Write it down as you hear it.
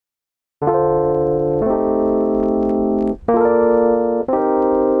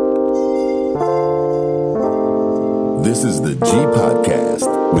This is the G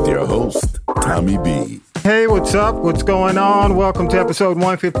Podcast with your host, Tommy B. Hey, what's up? What's going on? Welcome to episode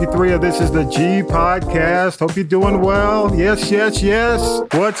 153 of This is the G Podcast. Hope you're doing well. Yes.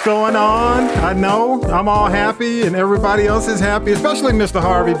 What's going on? I know I'm all happy and everybody else is happy, especially Mr.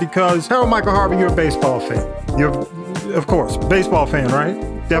 Harvey, because Harold Michael Harvey, you're a baseball fan. You're, of course, baseball fan, right?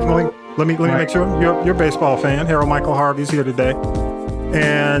 Definitely. Let me make sure you're a baseball fan. Harold Michael Harvey's here today.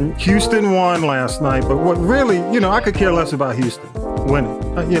 And Houston won last night, but what really, I could care less about Houston winning.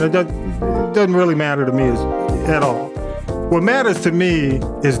 It doesn't really matter to me at all. What matters to me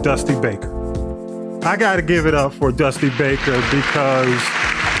is Dusty Baker. I got to give it up for Dusty Baker because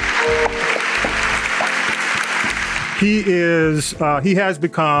he has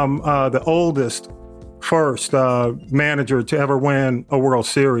become the oldest first manager to ever win a World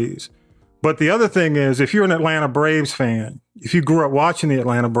Series. But the other thing is, if you're an Atlanta Braves fan, if you grew up watching the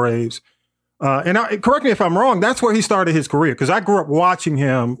Atlanta Braves, correct me if I'm wrong, that's where he started his career, because I grew up watching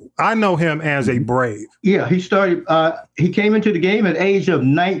him. I know him as a Brave. Yeah, he came into the game at the age of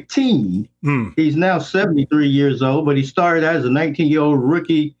 19. He's now 73 years old, but he started as a 19-year-old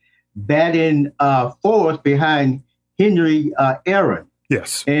rookie batting fourth behind Henry Aaron.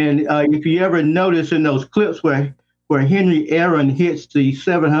 Yes. And if you ever notice in those clips where Henry Aaron hits the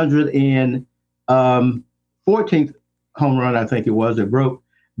 714th home run, I think it was, that broke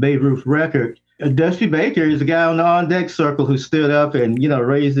Babe Ruth's record, Dusty Baker is the guy on the on-deck circle who stood up and,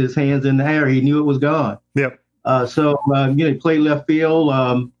 raised his hands in the air. He knew it was gone. Yep. He played left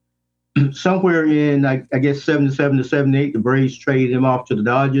field. Somewhere in, I guess, 77 to 78, the Braves traded him off to the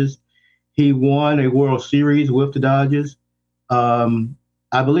Dodgers. He won a World Series with the Dodgers. I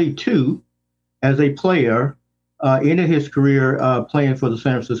believe 2 as a player. Ended his career playing for the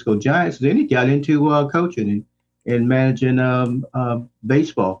San Francisco Giants. Then he got into coaching and managing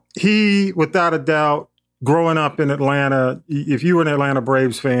baseball. He, without a doubt, growing up in Atlanta, if you were an Atlanta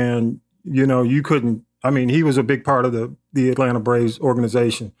Braves fan, you couldn't. I mean, he was a big part of the Atlanta Braves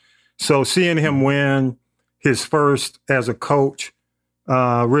organization. So seeing him win his first as a coach,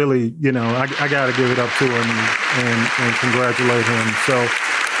 really, I got to give it up to him and congratulate him. So.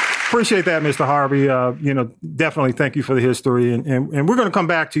 Appreciate that, Mr. Harvey. Definitely thank you for the history. And we're going to come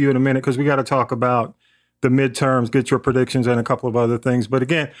back to you in a minute because we got to talk about the midterms, get your predictions, and a couple of other things. But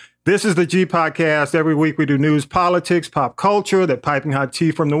again, this is the G Podcast. Every week we do news, politics, pop culture, that piping hot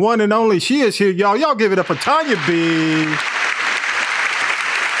tea from the one and only. She is here, y'all. Y'all give it up for Tanya B.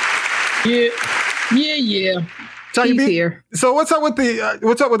 Yeah. Tanya He's B. here. So what's up with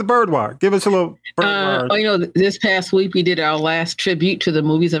the bird wire? Give us a little bird wire. This past week we did our last tribute to the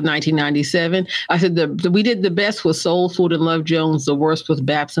movies of 1997. I said we did the best with Soul Food and Love Jones, the worst with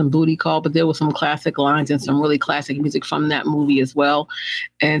Baps and Booty Call, but there were some classic lines and some really classic music from that movie as well.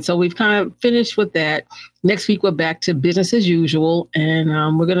 And so we've kind of finished with that. Next week we're back to business as usual,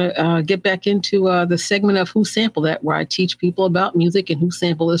 and we're gonna get back into the segment of Who Sampled That, where I teach people about music and who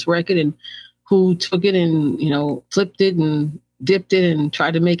sampled this record and who took it and, flipped it and dipped it and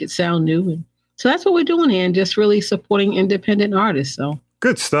tried to make it sound new. And so that's what we're doing here, and just really supporting independent artists. So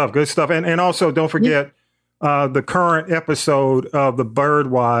good stuff. And also don't forget, the current episode of The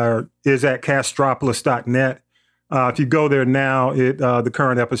Bird Wire is at castropolis.net. If you go there now, the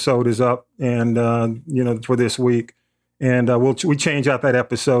current episode is up and, for this week. And we change out that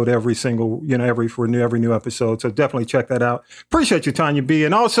episode every new episode. So definitely check that out. Appreciate you, Tanya B.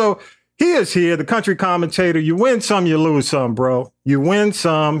 And also, he is here, the country commentator. You win some, you lose some, bro. You win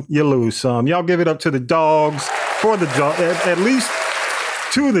some, you lose some. Y'all give it up to the dogs, at least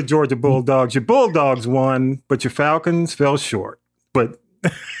 2 of the Georgia Bulldogs. Your Bulldogs won, but your Falcons fell short. But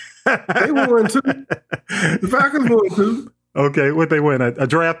they won 2. The Falcons won 2. Okay, what they win? A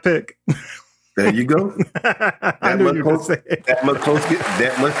draft pick? There you go. I knew you were going to say it. That much close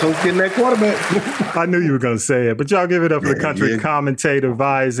getting that quarterback. I knew you were going to say it, but y'all give it up for the country commentator.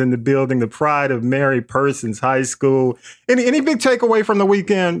 Vi's in the building, the pride of Mary Persons High School. Any big takeaway from the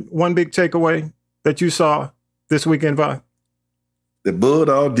weekend? One big takeaway that you saw this weekend, Vi? The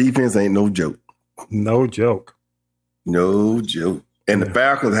Bulldog defense ain't no joke. No joke. No joke. And the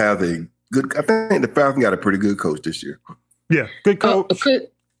Falcons have I think the Falcons got a pretty good coach this year. Yeah, good coach.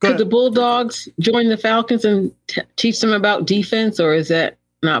 Could the Bulldogs join the Falcons and teach them about defense, or is that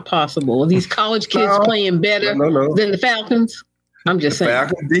not possible? Are these college kids playing better than the Falcons? I'm just saying. The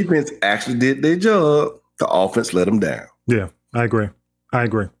Falcons defense actually did their job. The offense let them down. Yeah, I agree.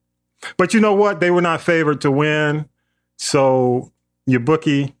 But you know what? They were not favored to win. So your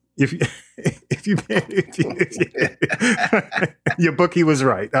bookie, your bookie was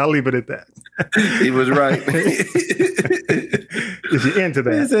right. I'll leave it at that. He was right. if you're into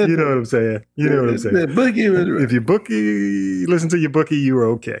that. You know what I'm saying? You know what I'm saying? If you bookie, listen to your bookie, you are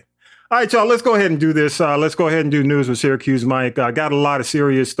okay. All right, y'all, let's go ahead and do this. Let's go ahead and do News with Syracuse Mike. I got a lot of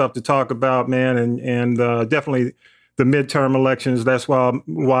serious stuff to talk about, man, and definitely the midterm elections. That's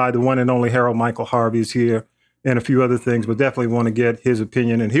why the one and only Harold Michael Harvey is here, and a few other things, but definitely want to get his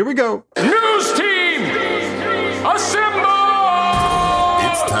opinion. And here we go. News team, assemble!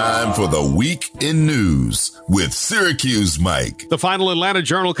 It's time for the Week in News with Syracuse Mike. The final Atlanta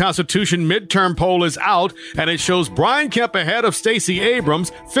Journal-Constitution midterm poll is out, and it shows Brian Kemp ahead of Stacey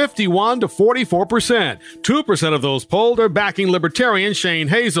Abrams, 51 to 44%. 2% of those polled are backing Libertarian Shane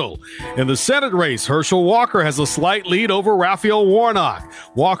Hazel. In the Senate race, Herschel Walker has a slight lead over Raphael Warnock.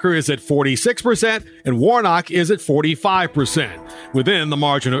 Walker is at 46%, and Warnock is at 45%, within the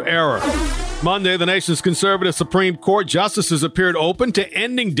margin of error. Monday, the nation's conservative Supreme Court justices appeared open to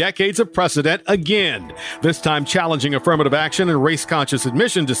ending decades of precedent again, this time challenging affirmative action and race-conscious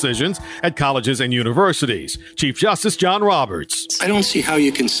admission decisions at colleges and universities. Chief Justice John Roberts. I don't see how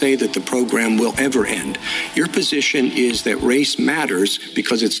you can say that the program will ever end. Your position is that race matters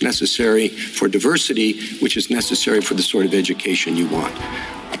because it's necessary for diversity, which is necessary for the sort of education you want.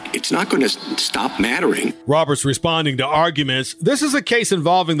 It's not going to stop mattering. Roberts responding to arguments. This is a case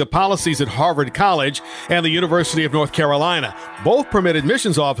involving the policies at Harvard College and the University of North Carolina. Both permit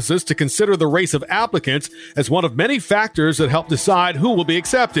admissions offices to consider the race of applicants as one of many factors that help decide who will be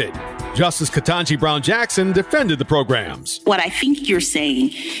accepted. Justice Ketanji Brown Jackson defended the programs. What I think you're saying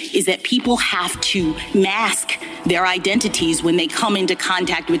is that people have to mask their identities when they come into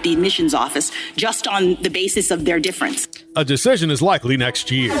contact with the admissions office just on the basis of their difference. A decision is likely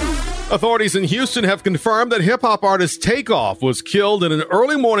next year. Authorities in Houston have confirmed that hip-hop artist Takeoff was killed in an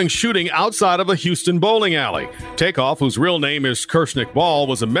early morning shooting outside of a Houston bowling alley. Takeoff, whose real name is Kershnick Ball,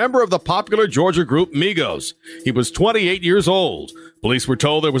 was a member of the popular Georgia group Migos. He was 28 years old. Police were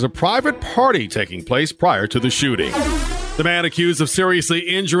told there was a private party taking place prior to the shooting. The man accused of seriously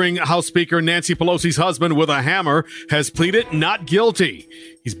injuring House Speaker Nancy Pelosi's husband with a hammer has pleaded not guilty.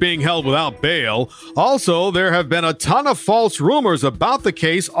 He's being held without bail. Also, there have been a ton of false rumors about the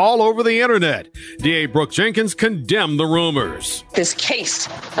case all over the internet. DA Brooke Jenkins condemned the rumors. This case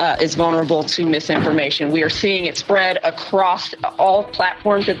is vulnerable to misinformation. We are seeing it spread across all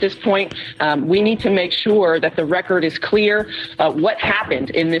platforms at this point. We need to make sure that the record is clear what happened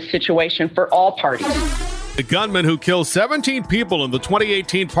in this situation for all parties. The gunman who killed 17 people in the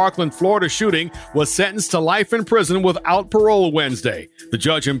 2018 Parkland, Florida shooting was sentenced to life in prison without parole Wednesday. The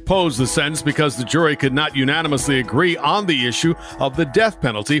judge imposed the sentence because the jury could not unanimously agree on the issue of the death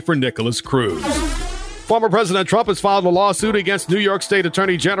penalty for Nicholas Cruz. Former President Trump has filed a lawsuit against New York State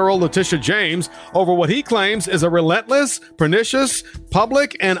Attorney General Letitia James over what he claims is a relentless, pernicious,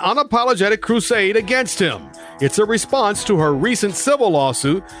 public, and unapologetic crusade against him. It's a response to her recent civil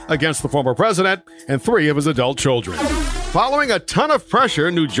lawsuit against the former president and 3 of his adult children. Following a ton of pressure,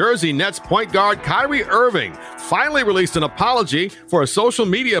 New Jersey Nets point guard Kyrie Irving finally released an apology for a social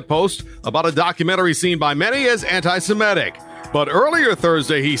media post about a documentary seen by many as anti-Semitic. But earlier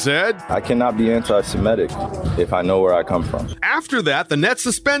Thursday, he said, I cannot be anti-Semitic if I know where I come from. After that, the Nets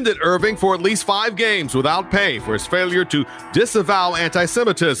suspended Irving for at least 5 games without pay for his failure to disavow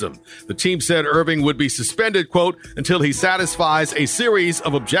anti-Semitism. The team said Irving would be suspended, quote, until he satisfies a series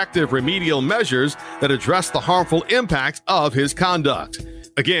of objective remedial measures that address the harmful impacts of his conduct.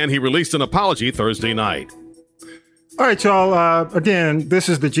 Again, he released an apology Thursday night. All right, y'all. Again, this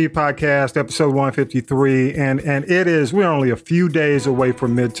is the G Podcast, episode 153, and we're only a few days away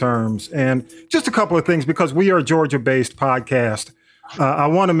from midterms. And just a couple of things, because we are a Georgia-based podcast, I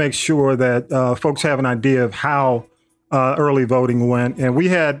want to make sure that folks have an idea of how early voting went. And we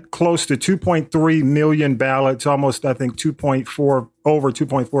had close to 2.3 million ballots, almost, I think, 2.4, over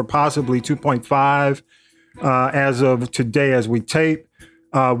 2.4, possibly 2.5 as of today as we tape.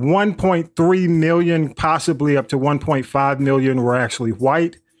 1.3 million, possibly up to 1.5 million were actually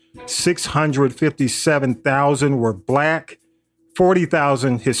white. 657,000 were black.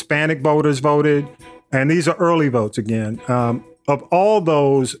 40,000 Hispanic voters voted. And these are early votes again. Of all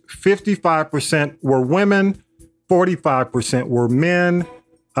those, 55% were women, 45% were men.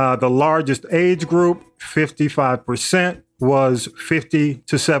 The largest age group, 55%, was 50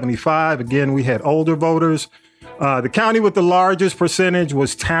 to 75. Again, we had older voters. The county with the largest percentage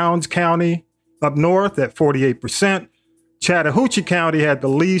was Towns County up north at 48%. Chattahoochee County had the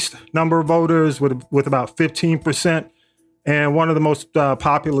least number of voters with about 15%. And one of the most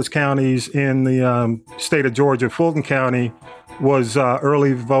populous counties in the state of Georgia, Fulton County, was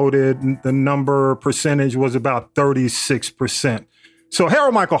early voted. The percentage was about 36%. So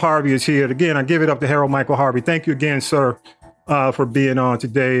Harold Michael Harvey is here. Again, I give it up to Harold Michael Harvey. Thank you again, sir, for being on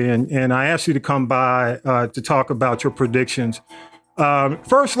today. And I asked you to come by to talk about your predictions.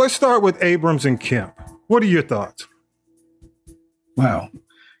 First, let's start with Abrams and Kemp. What are your thoughts? Wow.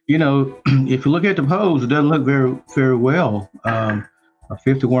 If you look at the polls, it doesn't look very, very well.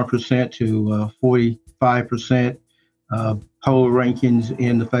 51% to 45% poll rankings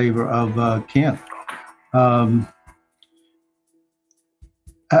in the favor of Kemp.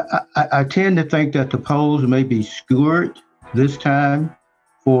 I tend to think that the polls may be skewed this time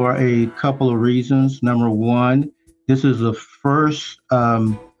for a couple of reasons. Number one, this is the first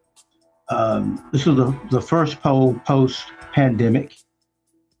the first poll post-pandemic.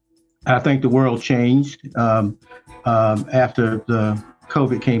 I think the world changed after the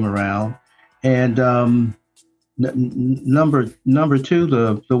COVID came around, and number two,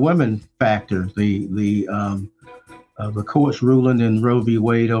 the women factor, the court's ruling in Roe v.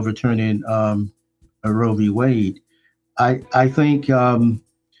 Wade overturning Roe v. Wade. I think that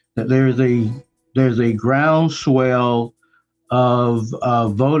there's a groundswell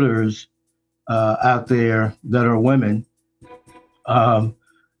of voters out there that are women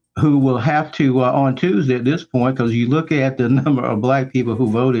who will have to on Tuesday at this point, because you look at the number of Black people who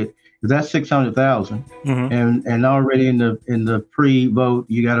voted, that's 600,000, and already in the pre-vote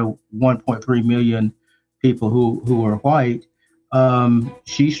you got 1.3 million people who are white.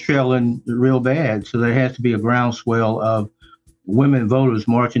 She's trailing real bad, so there has to be a groundswell of women voters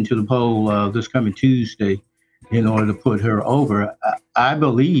marching to the poll this coming Tuesday in order to put her over. I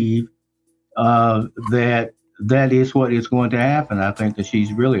believe that is what is going to happen. I think that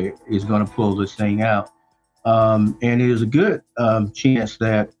she's really is going to pull this thing out, and it is a good chance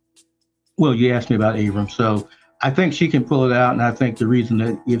that. Well, you asked me about Abrams, so I think she can pull it out, and I think the reason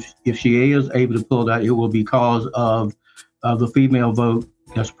that if she is able to pull it out, it will be because of the female vote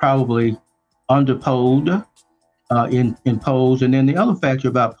that's probably underpolled in polls. And then the other factor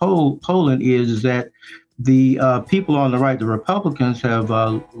about polling is that the people on the right, the Republicans, have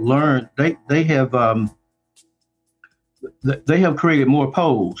learned they have created more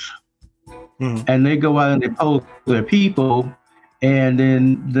polls, and they go out and they poll their people, and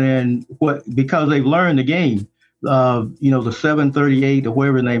then what? Because they've learned the game. The 738 or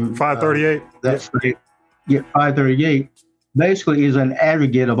whatever name 538. That's 538 basically is an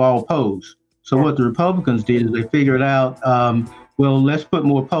aggregate of all polls. So what the Republicans did is they figured out, well, let's put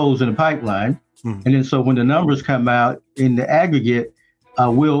more polls in the pipeline, and then so when the numbers come out in the aggregate,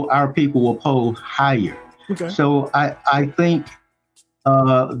 our people will poll higher. Okay. So I think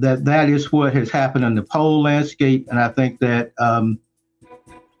that is what has happened in the poll landscape, and I think that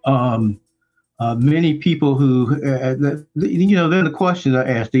many people who, then the questions are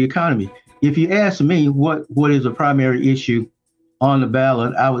asked, the economy. If you ask me what is a primary issue on the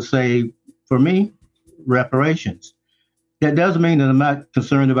ballot, I would say, for me, reparations. That doesn't mean that I'm not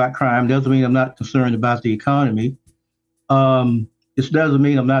concerned about crime. Doesn't mean I'm not concerned about the economy. This doesn't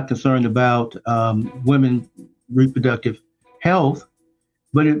mean I'm not concerned about women's reproductive health.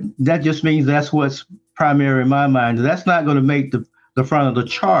 But that just means that's what's primary in my mind. That's not going to make the front of the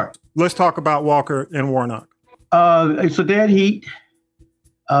chart. Let's talk about Walker and Warnock. It's a dead heat.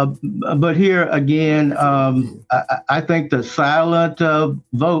 But here again, I think the silent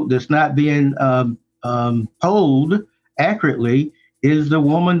vote that's not being polled accurately is the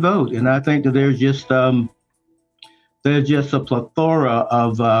woman vote. And I think that there's just a plethora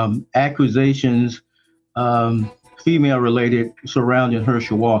of accusations, female-related, surrounding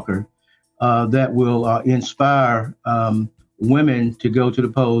Herschel Walker that will inspire women to go to the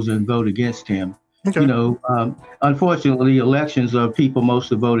polls and vote against him. Okay. Unfortunately, elections are people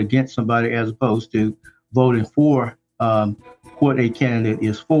mostly vote against somebody as opposed to voting for what a candidate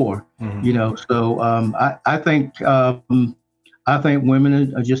is for. So I think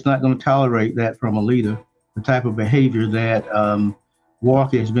women are just not going to tolerate that from a leader, the type of behavior that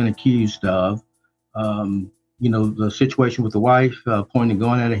Walker has been accused of. The situation with the wife pointing a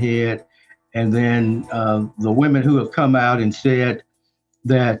gun at her head, and then the women who have come out and said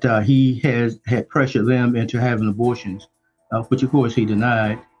that he had pressured them into having abortions, which of course he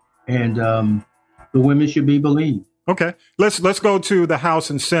denied, and the women should be believed. Okay, let's go to the House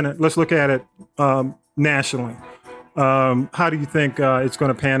and Senate. Let's look at it nationally. How do you think it's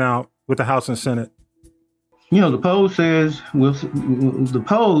going to pan out with the House and Senate? The poll says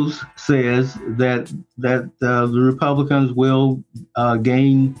that the Republicans will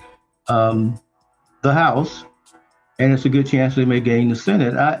gain the House, and it's a good chance they may gain the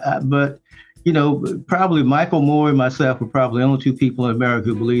Senate. But probably Michael Moore and myself are probably the only two people in America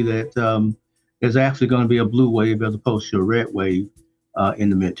who believe that there's actually going to be a blue wave as opposed to a red wave in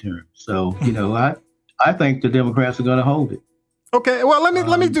the midterm. So I think the Democrats are going to hold it. Okay. Well,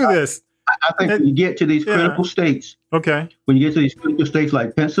 let me do this. I think when you get to these critical states, okay, when you get to these critical states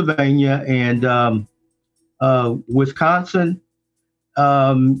like Pennsylvania and Wisconsin,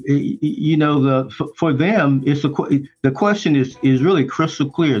 you know, for them, it's the question is really crystal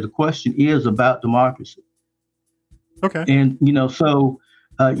clear. The question is about democracy. Okay. And you know, so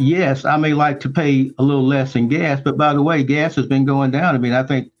yes, I may like to pay a little less in gas, but by the way, gas has been going down. I mean, I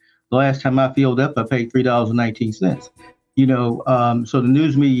think the last time I filled up, I paid $3.19. You know, so the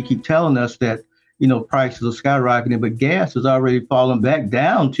news media keep telling us that, you know, prices are skyrocketing, but gas has already fallen back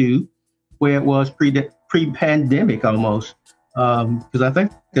down to where it was pre-pandemic almost. Because I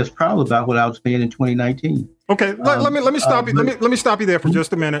think that's probably about what I was paying in 2019. Okay, let me stop you. Let me stop you there for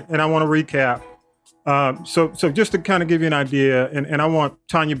just a minute, and I want to recap. So just to kind of give you an idea, and I want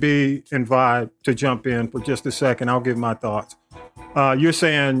Tanya B and Vibe to jump in for just a second. I'll give my thoughts. You're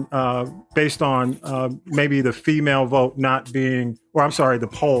saying based on maybe the female vote not being, or I'm sorry, the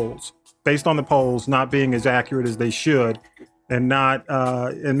polls, based on the polls not being as accurate as they should, and not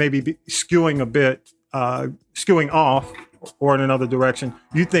and maybe skewing a bit, skewing off or in another direction.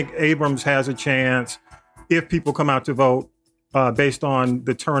 You think Abrams has a chance if people come out to vote based on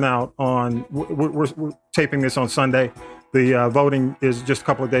the turnout on, we're taping this on Sunday. The voting is just a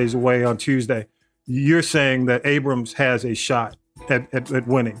couple of days away on Tuesday. You're saying that Abrams has a shot at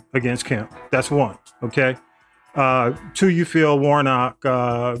winning against Kemp. That's one. Okay. Two, you feel Warnock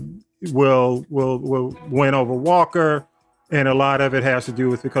will win over Walker, and a lot of it has to do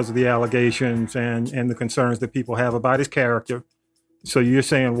with because of the allegations and the concerns that people have about his character. So you're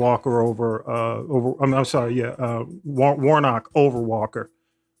saying Walker Warnock over Walker.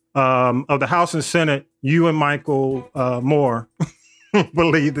 Of the House and Senate, you and Michael Moore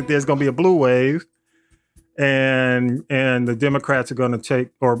believe that there's going to be a blue wave, and the Democrats are going to take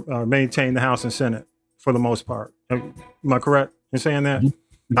or maintain the House and Senate for the most part. Am I correct in saying that?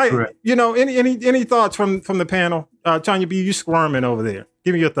 Correct. You know, any thoughts from the panel? Tanya B, you squirming over there.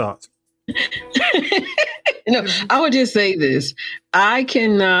 Give me your thoughts. No, I would just say this. I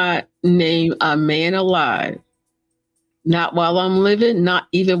cannot name a man alive, not while I'm living, not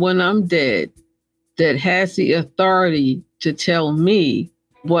even when I'm dead, that has the authority to tell me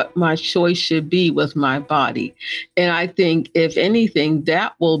what my choice should be with my body. And I think, if anything,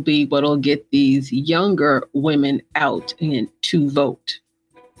 that will be what will get these younger women out and to vote.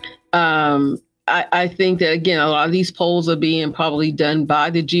 I think that, again, a lot of these polls are being probably done by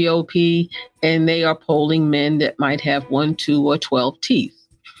the GOP, and they are polling men that might have 1, 2, or 12 teeth.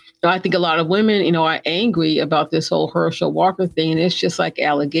 So I think a lot of women, you know, are angry about this whole Herschel Walker thing, and it's just like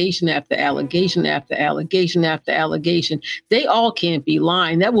allegation after allegation after allegation after allegation. They all can't be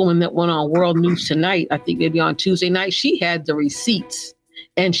lying. That woman that went on World News Tonight, I think maybe on Tuesday night, she had the receipts,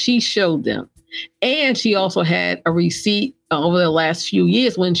 and she showed them. And she also had a receipt over the last few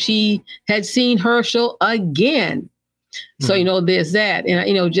years when she had seen Herschel again. So, you know, there's that. And,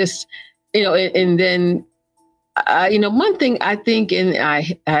 you know, just, you know, and then, you know, one thing I think, and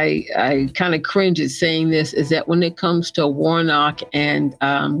I kind of cringe at saying this, is that when it comes to Warnock and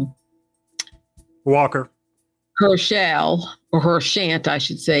Walker, Herschel, or Hershant, I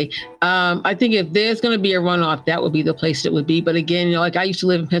should say. I think if there's going to be a runoff, that would be the place it would be. But again, you know, like I used to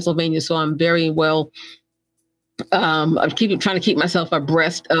live in Pennsylvania, so I'm very well. I'm trying to keep myself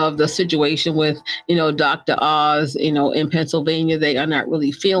abreast of the situation with, you know, Dr. Oz. You know, in Pennsylvania, they are not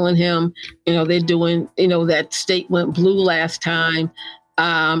really feeling him. You know, they're doing. You know, that state went blue last time.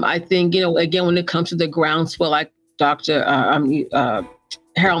 I think, you know, again, when it comes to the groundswell, like Dr.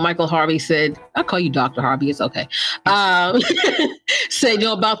 Harold Michael Harvey said, I'll call you Dr. Harvey, it's okay. Said, you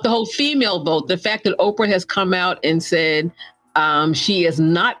know, about the whole female vote, the fact that Oprah has come out and said she is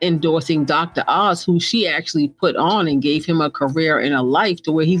not endorsing Dr. Oz, who she actually put on and gave him a career and a life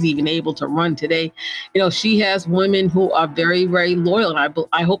to where he's even able to run today. You know, she has women who are very, very loyal. And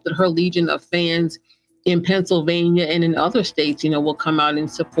I hope that her legion of fans in Pennsylvania and in other states, you know, will come out and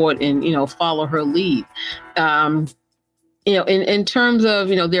support and, you know, follow her lead. You know, in terms of,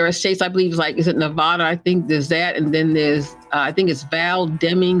 you know, there are states, I believe, like, is it Nevada? I think there's that. And then there's, I think it's Val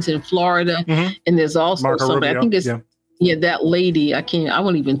Demings in Florida. Mm-hmm. And there's also Marco somebody, Rubio. I think it's, yeah, that lady, I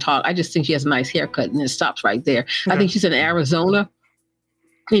won't even talk. I just think she has a nice haircut and it stops right there. Okay. I think she's in Arizona,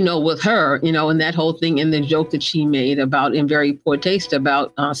 you know, with her, you know, and that whole thing and the joke that she made about, in very poor taste,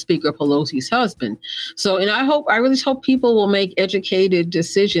 about Speaker Pelosi's husband. So, and I really hope people will make educated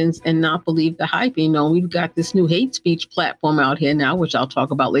decisions and not believe the hype. You know, we've got this new hate speech platform out here now, which I'll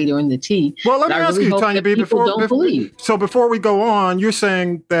talk about later in the tea. Well, let me ask you, Tanya B, before we go on, you're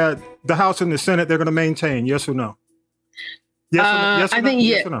saying that the House and the Senate, they're going to maintain, yes or no? Yes or no? Yes or I no? think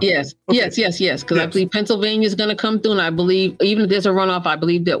Yes or no? yes. Because I believe Pennsylvania is going to come through, and I believe even if there's a runoff, I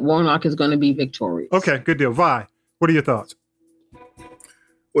believe that Warnock is going to be victorious. Okay, good deal. Vi, what are your thoughts?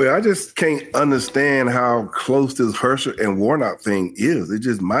 Well, I just can't understand how close this Herschel and Warnock thing is. It's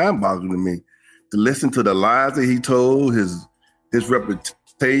just mind-boggling to me to listen to the lies that he told, his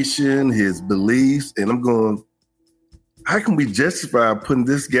reputation, his beliefs, and I'm going, how can we justify putting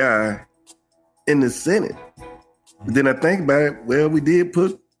this guy in the Senate? But then I think about it, well, we did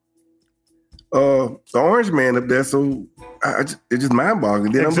put the orange man up there, so it's just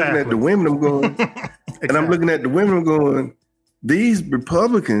mind-boggling. Then I'm looking at the women, I'm going, and I'm looking at the women, I'm going, these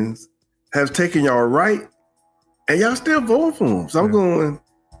Republicans have taken y'all right, and y'all still voting for them. So I'm going,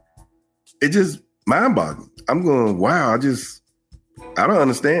 it's just mind-boggling. I'm going, wow, I don't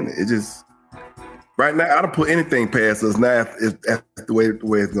understand it. It just, right now, I don't put anything past us now. If that's the way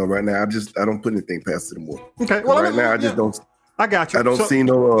it's going right now. I don't put anything past it anymore. Okay, well, right now, I just don't. I got you. I don't see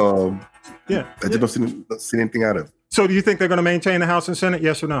no. I just don't see anything out of it. So, do you think they're going to maintain the House and Senate?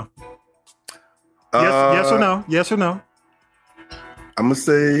 Yes or no? Yes or no? Yes or no? I'm gonna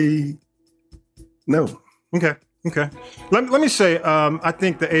say no. Okay. Let me say, I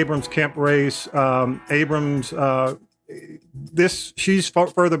think the Abrams-Kemp race, she's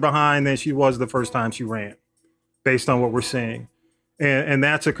further behind than she was the first time she ran, based on what we're seeing. And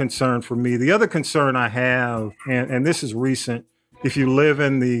that's a concern for me. The other concern I have, and this is recent, if you live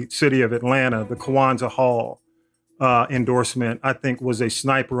in the city of Atlanta, the Kwanzaa Hall endorsement, I think was a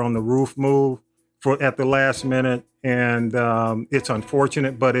sniper on the roof move at the last minute. And it's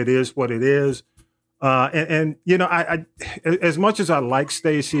unfortunate, but it is what it is. And you know, I as much as I like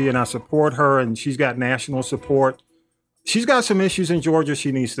Stacey and I support her and she's got national support, she's got some issues in Georgia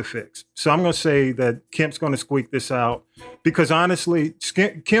she needs to fix. So I'm going to say that Kemp's going to squeak this out because honestly,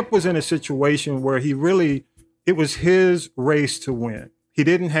 Kemp was in a situation where it was his race to win. He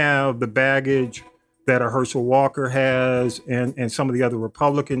didn't have the baggage that a Herschel Walker has and some of the other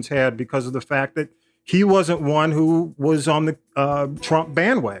Republicans had because of the fact that he wasn't one who was on the Trump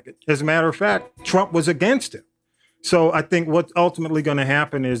bandwagon. As a matter of fact, Trump was against him. So I think what's ultimately going to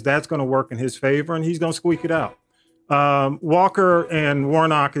happen is that's going to work in his favor and he's going to squeak it out. Walker and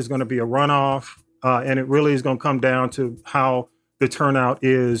Warnock is going to be a runoff, and it really is going to come down to how the turnout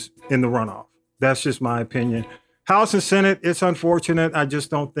is in the runoff. That's just my opinion. House and Senate, it's unfortunate. I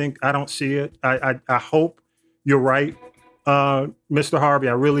don't see it. I hope you're right, Mr. Harvey.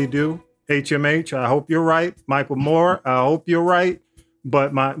 I really do. HMH, I hope you're right. Michael Moore, I hope you're right.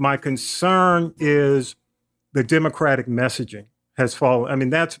 But my concern is the Democratic messaging has fallen. I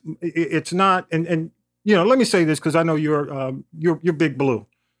mean, it's not, and you know, let me say this because I know you're big blue,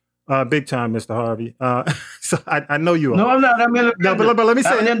 big time, Mr. Harvey. So I know you are. No, I'm not. I'm independent. No, but let me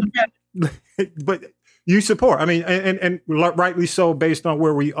say, but you support. I mean, and rightly so, based on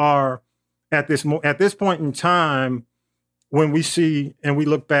where we are at this point in time, when we see and we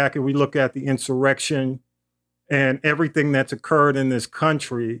look back and we look at the insurrection and everything that's occurred in this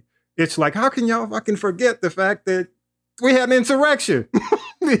country, it's like, how can y'all fucking forget the fact that we had an insurrection?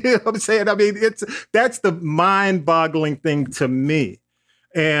 You know what I'm saying? I mean, that's the mind-boggling thing to me.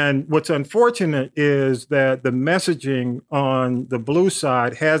 And what's unfortunate is that the messaging on the blue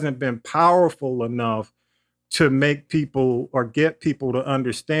side hasn't been powerful enough to make people or get people to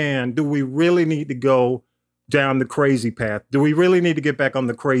understand, do we really need to go down the crazy path? Do we really need to get back on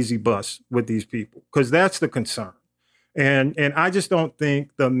the crazy bus with these people? Because that's the concern. And I just don't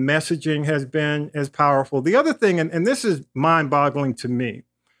think the messaging has been as powerful. The other thing, and this is mind-boggling to me,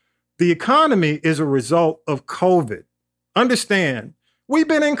 the economy is a result of COVID. Understand, we've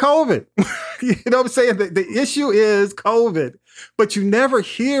been in COVID. You know what I'm saying? The issue is COVID. But you never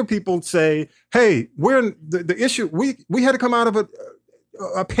hear people say, hey, we're in the issue. We had to come out of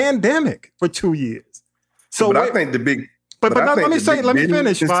a pandemic for 2 years. So, but I think the big. But let me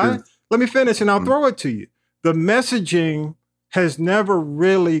finish, Vi. Let me finish, and I'll throw it to you. The messaging has never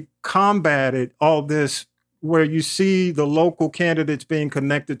really combated all this, where you see the local candidates being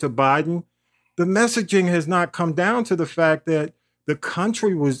connected to Biden. The messaging has not come down to the fact that the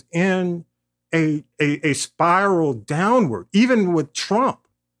country was in a spiral downward. Even with Trump,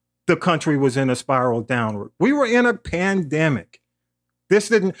 the country was in a spiral downward. We were in a pandemic. This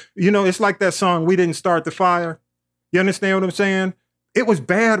didn't, it's like that song, We Didn't Start the Fire. You understand what I'm saying? It was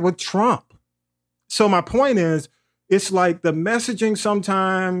bad with Trump. So my point is, it's like the messaging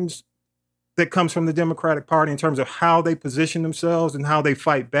sometimes that comes from the Democratic Party in terms of how they position themselves and how they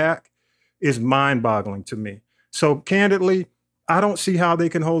fight back is mind-boggling to me. So candidly, I don't see how they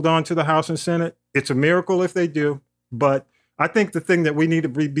can hold on to the House and Senate. It's a miracle if they do. But I think the thing that we need to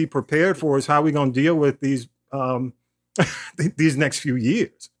be prepared for is how we're going to deal with these these next few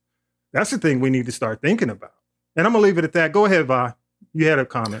years. That's the thing we need to start thinking about. And I'm going to leave it at that. Go ahead, Vi. You had a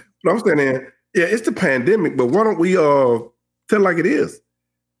comment. No, I'm saying, yeah, it's the pandemic, but why don't we tell it like it is?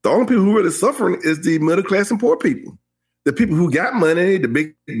 The only people who are really suffering is the middle class and poor people. The people who got money, the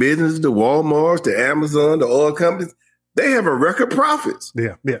big businesses, the Walmarts, the Amazon, the oil companies, they have a record profits.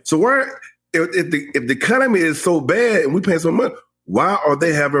 Yeah. So why, if the economy is so bad and we pay so much, why are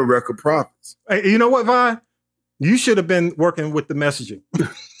they having record profits? Hey, you know what, Vi? You should have been working with the messaging.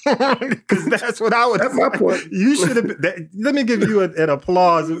 Because that's what I would. That's my point. You should have been. Let me give you an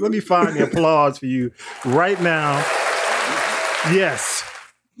applause. Let me find the applause for you right now. Yes.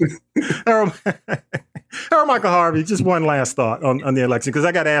 Harold Michael Harvey, just one last thought on the election, because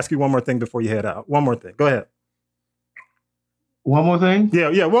I got to ask you one more thing before you head out. One more thing. Go ahead. One more thing?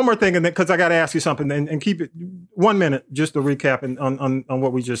 Yeah, one more thing, and then because I got to ask you something, and keep it 1 minute just to recap on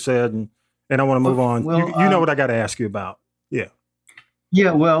what we just said, and I want to move on. Well, you know what I got to ask you about. Yeah.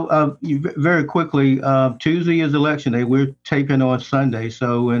 Yeah, well, very quickly, Tuesday is election day. We're taping on Sunday,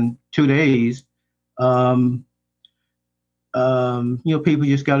 so in 2 days, people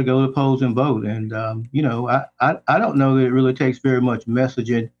just got to go to the polls and vote. And I don't know that it really takes very much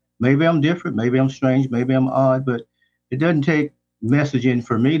messaging. Maybe I'm different, maybe I'm strange, maybe I'm odd, but it doesn't take messaging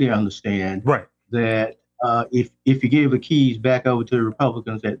for me to understand that if you give the keys back over to the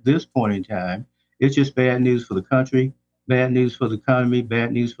Republicans at this point in time, it's just bad news for the country. Bad news for the economy,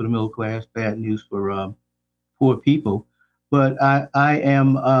 bad news for the middle class, bad news for poor people. But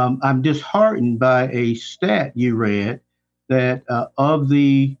I'm disheartened by a stat you read that of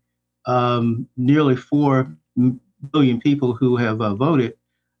the nearly 4 billion people who have voted,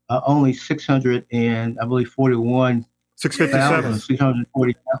 only 641.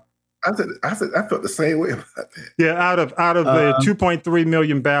 640. I felt the same way about that. Yeah, out of the 2.3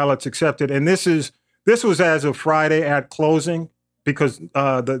 million ballots accepted, and this was as of Friday at closing, because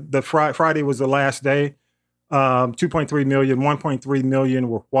the Friday was the last day. 2.3 million, 1.3 million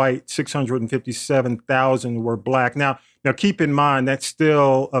were white, 657,000 were black. Now keep in mind that's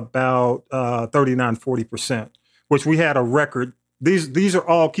still about 39-40%, which we had a record. These are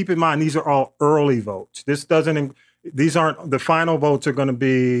all, keep in mind, these are all early votes. These aren't the final votes are going to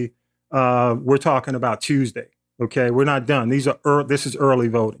be. We're talking about Tuesday. Okay, we're not done. This is early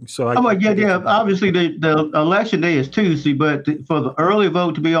voting. So obviously the election day is Tuesday, but for the early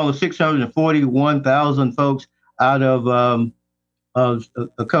vote to be on the 641,000 folks out of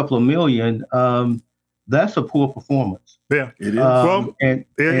a couple of million, that's a poor performance. Yeah, it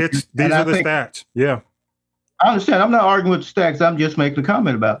is. These are the stats. Yeah, I understand. I'm not arguing with the stats. I'm just making a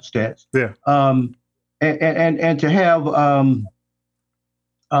comment about the stats. Yeah. And to have I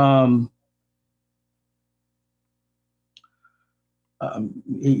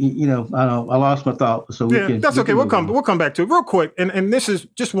lost my thought. So that's okay. We'll come back to it real quick. And this is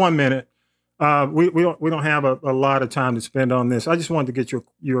just 1 minute. We don't have a lot of time to spend on this. I just wanted to get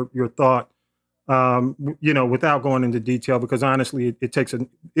your thought. Without going into detail, because honestly,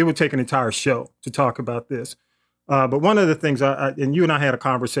 it would take an entire show to talk about this. But one of the things and you and I had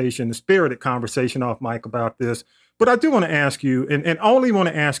a spirited conversation off mic about this. But I do want to ask you, and only want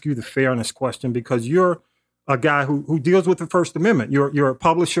to ask you the fairness question, because you're a guy who deals with the First Amendment. You're a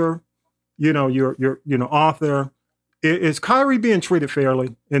publisher, you're author. Is Kyrie being treated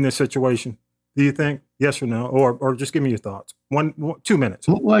fairly in this situation? Do you think? Yes or no? Or just give me your thoughts. 2 minutes.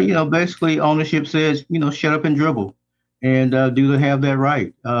 Well, basically ownership says, shut up and dribble, and do they have that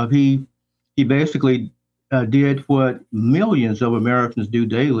right? He basically did what millions of Americans do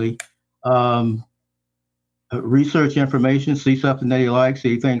daily. Research information, see something that he likes,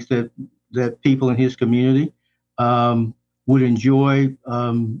 he thinks that people in his community would enjoy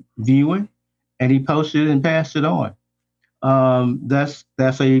viewing, and he posted it and passed it on. That's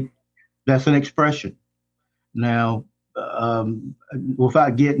an expression. Now,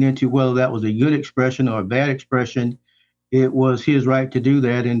 without getting into whether that was a good expression or a bad expression, it was his right to do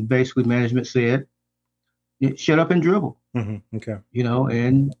that, and basically management said, shut up and dribble. Mm-hmm. Okay.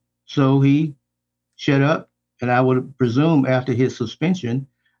 And so he shut up, and I would presume after his suspension,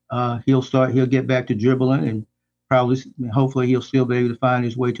 he'll get back to dribbling, and hopefully he'll still be able to find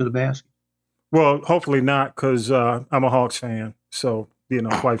his way to the basket. Well, hopefully not, because I'm a Hawks fan. So,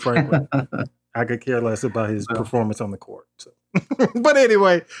 quite frankly, I could care less about his performance on the court. So. But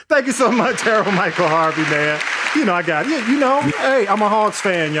anyway, thank you so much, Harold Michael Harvey, man. I got it. Hey, I'm a Hawks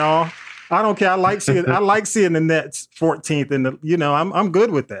fan, y'all. I don't care. I like seeing the Nets 14th, and I'm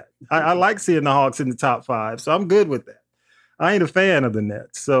good with that. I like seeing the Hawks in the top 5, so I'm good with that. I ain't a fan of the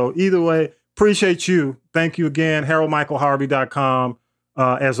Nets. So either way, appreciate you. Thank you again. HaroldMichaelHarvey.com.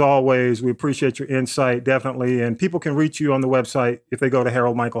 As always, we appreciate your insight, definitely. And people can reach you on the website if they go to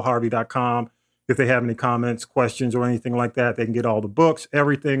HaroldMichaelHarvey.com. If they have any comments, questions, or anything like that, they can get all the books,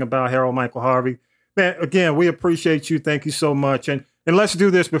 everything about Harold Michael Harvey. Man, again, we appreciate you. Thank you so much. And let's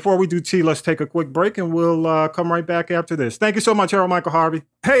do this. Before we do tea, let's take a quick break, and we'll come right back after this. Thank you so much, Harold Michael Harvey.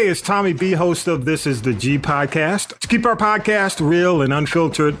 Hey, it's Tommy B, host of This Is the G Podcast. To keep our podcast real and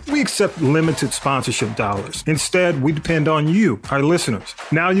unfiltered, we accept limited sponsorship dollars. Instead, we depend on you, our listeners.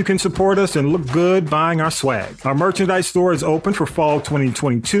 Now you can support us and look good buying our swag. Our merchandise store is open for fall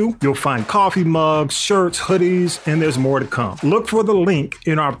 2022. You'll find coffee mugs, shirts, hoodies, and there's more to come. Look for the link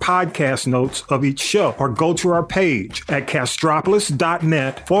in our podcast notes of each show, or go to our page at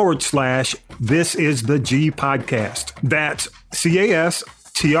castropolis.net/This Is the G Podcast. That's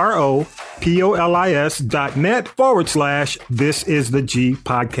castropolis.net/This Is the G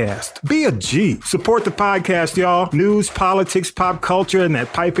Podcast. Be a G. Support the podcast, y'all. News, politics, pop culture, and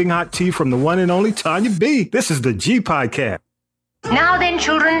that piping hot tea from the one and only Tanya B. This is the G Podcast. Now then,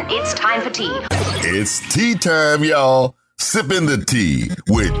 children, it's time for tea. It's tea time, y'all. Sipping the tea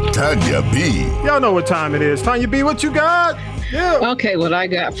with Tanya B. Y'all know what time it is. Tanya B, what you got? Yeah. Okay, what I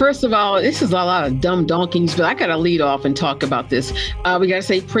got. First of all, this is a lot of dumb donkeys, but I got to lead off and talk about this. We got to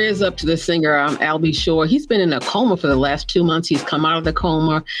say prayers up to the singer, Al B. Sure. He's been in a coma for the last 2 months. He's come out of the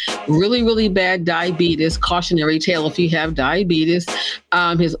coma. Really, really bad diabetes. Cautionary tale if you have diabetes.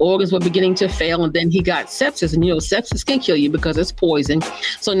 His organs were beginning to fail, and then he got sepsis. And, sepsis can kill you because it's poison.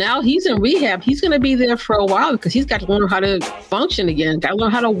 So now he's in rehab. He's going to be there for a while because he's got to learn how to function again, got to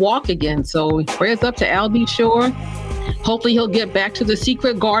learn how to walk again. So prayers up to Al B. Sure. Hopefully he'll get back to the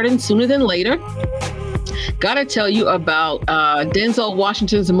secret garden sooner than later. Got to tell you about Denzel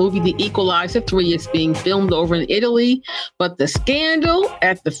Washington's movie, The Equalizer 3, is being filmed over in Italy. But the scandal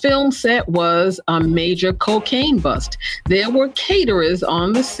at the film set was a major cocaine bust. There were caterers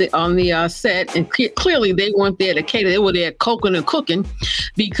on the set, and clearly they weren't there to cater. They were there cooking and cooking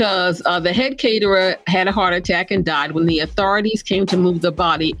because the head caterer had a heart attack and died. When the authorities came to move the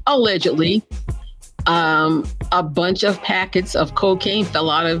body, allegedly, a bunch of packets of cocaine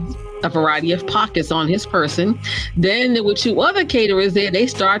fell out of a variety of pockets on his person. Then there were 2 other caterers there. They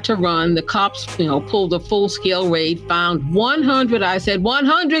start to run. The cops, pulled a full-scale raid, found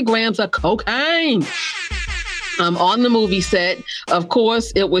 100 grams of cocaine on the movie set. Of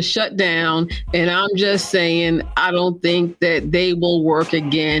course, it was shut down. And I'm just saying, I don't think that they will work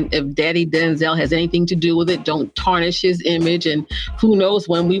again. If Daddy Denzel has anything to do with it, don't tarnish his image. And who knows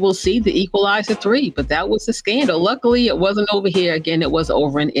when we will see The Equalizer 3. But that was the scandal. Luckily, it wasn't over here. Again, it was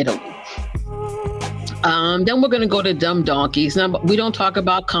over in Italy. Then we're going to go to dumb donkeys. Now, we don't talk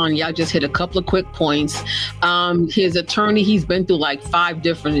about Kanye. I just hit a couple of quick points. His attorney, he's been through like 5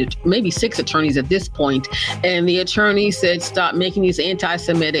 different, maybe 6 attorneys at this point. And the attorney said, stop making these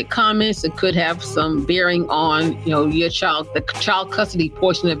anti-Semitic comments. It could have some bearing on, the child custody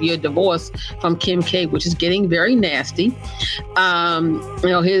portion of your divorce from Kim K, which is getting very nasty.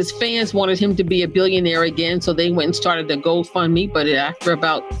 His fans wanted him to be a billionaire again. So they went and started the GoFundMe. But after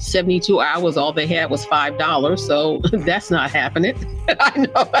about 72 hours, all they had was $5, so that's not happening. I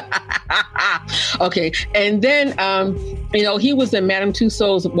know. Okay, and then he was in Madame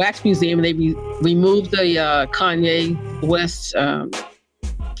Tussauds Wax Museum, and they removed the Kanye West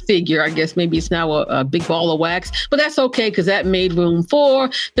figure. I guess maybe it's now a big ball of wax, but that's okay because that made room for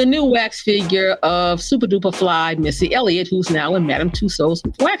the new wax figure of super duper fly Missy Elliott, who's now in Madame Tussauds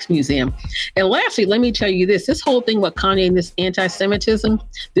Wax Museum. And lastly, let me tell you this whole thing with Kanye and this anti-Semitism,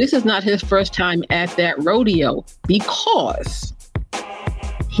 this is not his first time at that rodeo, because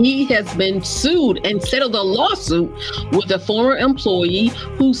he has been sued and settled a lawsuit with a former employee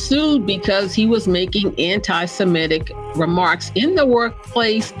who sued because he was making anti-Semitic remarks in the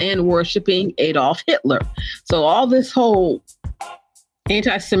workplace and worshiping Adolf Hitler. So all this whole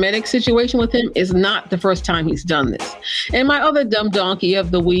anti-Semitic situation with him is not the first time he's done this. And my other dumb donkey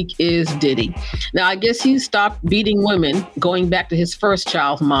of the week is Diddy. Now, I guess he stopped beating women, going back to his first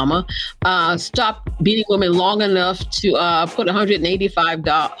child's mama, stopped beating women long enough to put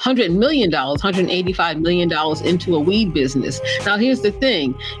 $185 million into a weed business. Now, here's the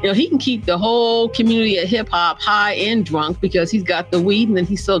thing. He can keep the whole community of hip hop high and drunk because he's got the weed and then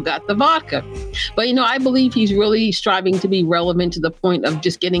he's still got the vodka. But, I believe he's really striving to be relevant to the point of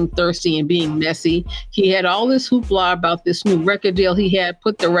just getting thirsty and being messy. He had all this hoopla about this new record deal he had,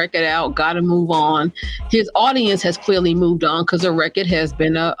 put the record out, got to move on. His audience has clearly moved on because the record has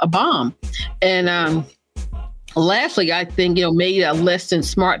been a bomb. And Lastly, I think, made a less than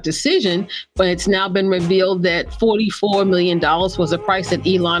smart decision, but it's now been revealed that $44 million was the price that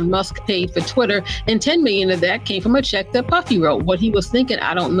Elon Musk paid for Twitter, and $10 million of that came from a check that Puffy wrote. What he was thinking,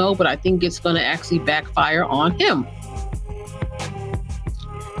 I don't know, but I think it's going to actually backfire on him.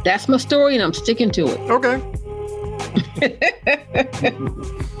 That's my story, and I'm sticking to it. Okay.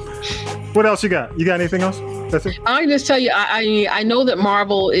 What else you got? You got anything else? That's it? I just tell you, I know that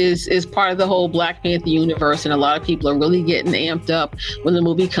Marvel is part of the whole Black Panther universe, and a lot of people are really getting amped up when the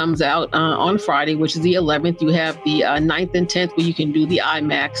movie comes out on Friday, which is the 11th. You have the 9th and 10th where you can do the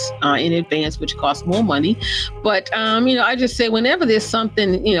IMAX in advance, which costs more money. But, I just say whenever there's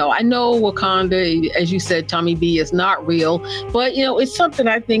something, I know Wakanda, as you said, Tommy B, is not real, but, it's something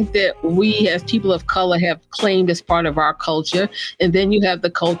I think that we as people of color have claimed as part of our culture. And then you have the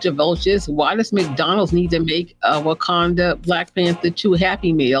culture vultures. Why does McDonald's need to make a Wakanda Black Panther 2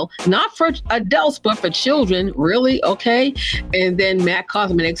 Happy Meal? Not for adults, but for children. Really? Okay. And then MAC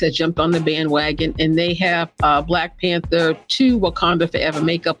Cosmetics has jumped on the bandwagon, and they have Black Panther 2 Wakanda Forever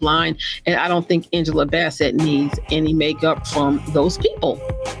makeup line. And I don't think Angela Bassett needs any makeup from those people.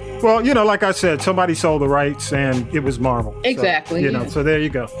 Well, like I said, somebody sold the rights, and it was Marvel. Exactly. So, so there you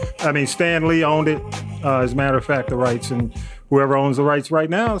go. I mean, Stan Lee owned it, as a matter of fact, the rights, and whoever owns the rights right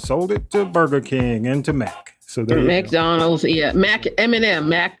now sold it to Burger King and to Mac. So there McDonald's, yeah, Mac, M&M,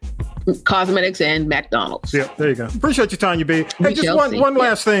 Mac Cosmetics, and McDonald's. Yeah, there you go. Appreciate your time, you B. Hey, just one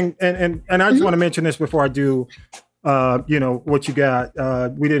last thing, and I just want to mention this before I do. What you got.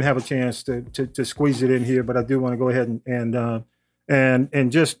 We didn't have a chance to squeeze it in here, but I do want to go ahead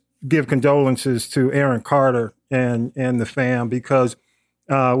and just give condolences to Aaron Carter and the fam, because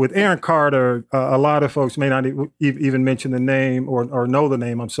with Aaron Carter, a lot of folks may not even mention the name or know the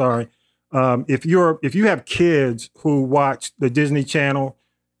name. I'm sorry. If you have kids who watched the Disney Channel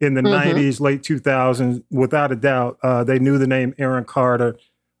in the 90s, late 2000s, without a doubt, they knew the name Aaron Carter.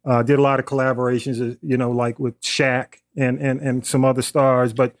 Did a lot of collaborations, like with Shaq and some other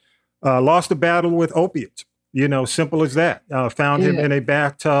stars, but lost the battle with opiates. Simple as that. Found him in a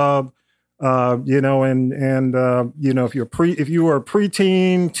bathtub. If you were a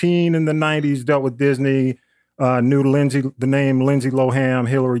preteen, teen in the 90s, dealt with Disney, knew the name Lindsay Lohan,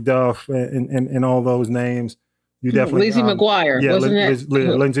 Hilary Duff, and all those names. You definitely Lizzie McGuire, wasn't it?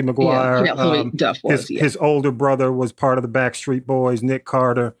 Lindsay McGuire. Yeah, Hilary Duff was. His older brother was part of the Backstreet Boys, Nick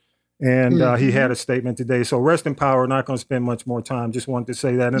Carter. And he had a statement today. So rest in power. Not going to spend much more time. Just wanted to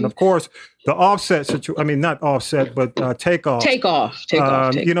say that. And of course, the Offset situation. I mean, not Offset, but Takeoff. Takeoff.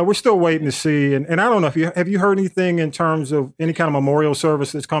 We're still waiting to see. And I don't know if have you heard anything in terms of any kind of memorial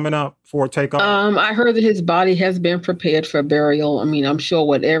service that's coming up for Takeoff? I heard that his body has been prepared for burial. I mean, I'm sure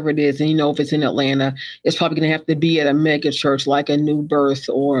whatever it is, and if it's in Atlanta, it's probably going to have to be at a mega church like a New Birth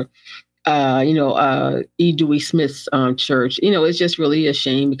or E. Dewey Smith's church. It's just really a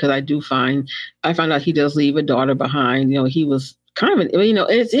shame, because I found out he does leave a daughter behind. He was kind of and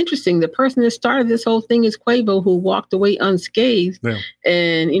it's interesting. The person that started this whole thing is Quavo, who walked away unscathed. Yeah.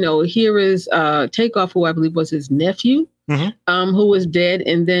 And, here is Takeoff, who I believe was his nephew, who was dead.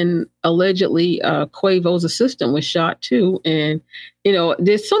 And then allegedly Quavo's assistant was shot too. And,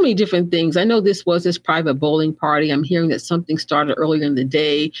 there's so many different things. I know this was his private bowling party. I'm hearing that something started earlier in the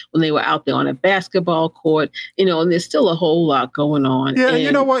day when they were out there on a basketball court, and there's still a whole lot going on. Yeah, and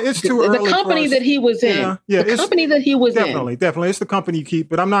you know what? It's too early. The company that he was in. Yeah, the company that he was in. Definitely. It's the company you keep,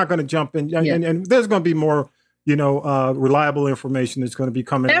 but I'm not going to jump in. And there's going to be more, reliable information that's going to be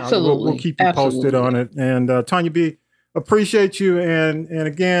coming out. We'll keep you posted on it. And Tanya B., appreciate you. And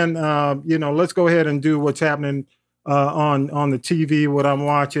again, let's go ahead and do what's happening on the TV, what I'm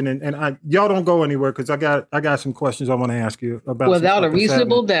watching, and y'all don't go anywhere, because I got some questions I want to ask you about. Without a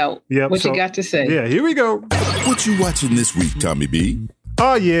reasonable doubt. Yep. What you got to say? Yeah, here we go. What you watching this week, Tommy B?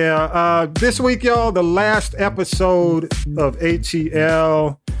 Oh yeah, this week, y'all, the last episode of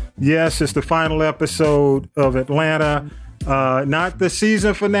ATL. Yes, it's the final episode of Atlanta. Not the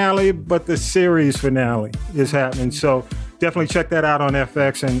season finale, but the series finale is happening. So definitely check that out on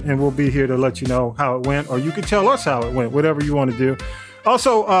FX, and we'll be here to let you know how it went, or you can tell us how it went, whatever you want to do.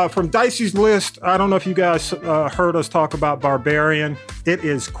 Also, from Dicey's List, I don't know if you guys heard us talk about Barbarian. It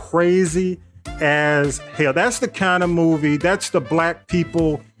is crazy as hell. That's the kind of movie, that's the black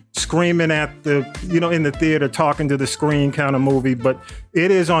people screaming at the, in the theater, talking to the screen kind of movie, but it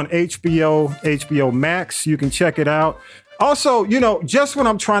is on HBO Max. You can check it out. Also, just when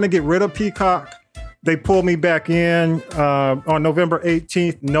I'm trying to get rid of Peacock, they pulled me back in on November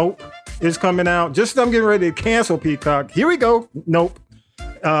 18th. Nope is coming out. Just as I'm getting ready to cancel Peacock. Here we go. Nope.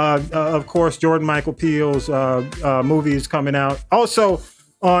 Of course, Jordan Michael Peele's movie is coming out. Also,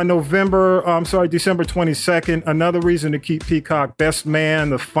 on December 22nd. Another reason to keep Peacock. Best Man,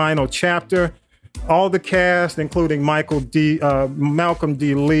 the final chapter. All the cast, including Malcolm D.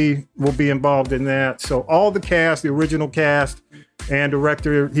 Lee, will be involved in that. So all the cast, the original cast and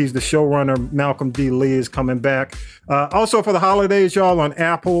director, he's the showrunner, Malcolm D. Lee, is coming back. Also for the holidays, y'all, on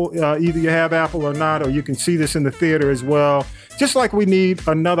Apple, either you have Apple or not, or you can see this in the theater as well. Just like we need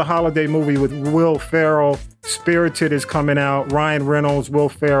another holiday movie with Will Ferrell. Spirited is coming out. Ryan Reynolds, Will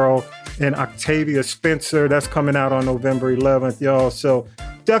Ferrell, and Octavia Spencer. That's coming out on November 11th, y'all. So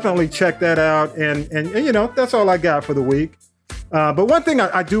definitely check that out. And you know, that's all I got for the week. But one thing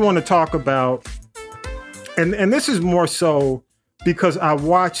I do want to talk about, and this is more so because I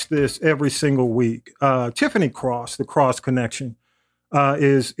watch this every single week. Tiffany Cross, the Cross Connection,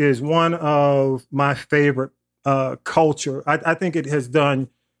 is one of my favorite culture. I think it has done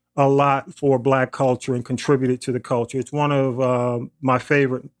a lot for Black culture and contributed to the culture. It's one of my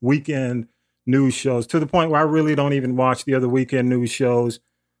favorite weekend news shows, to the point where I really don't even watch the other weekend news shows,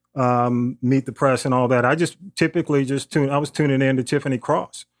 Meet the Press and all that. I just typically I was tuning in to Tiffany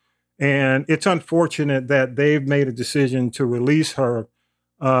Cross. And it's unfortunate that they've made a decision to release her.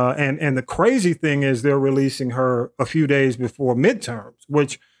 And the crazy thing is they're releasing her a few days before midterms,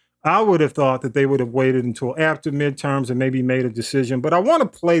 which I would have thought that they would have waited until after midterms and maybe made a decision. But I want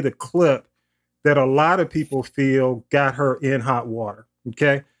to play the clip that a lot of people feel got her in hot water.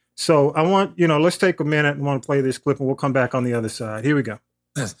 Okay. So I want, let's take a minute and want to play this clip and we'll come back on the other side. Here we go.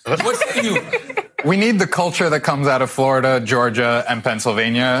 What say you? We need the culture that comes out of Florida, Georgia, and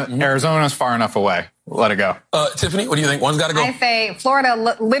Pennsylvania. Mm-hmm. Arizona's far enough away. Let it go. Tiffany, what do you think? One's got to go. I say Florida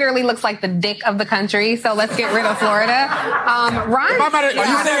literally looks like the dick of the country, so let's get rid of Florida. Ron, are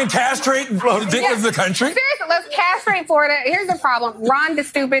you saying castrate the dick of the country? Seriously, let's castrate Florida. Here's the problem. Ron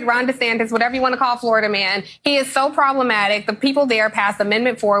DeSantis, whatever you want to call Florida man, he is so problematic. The people there passed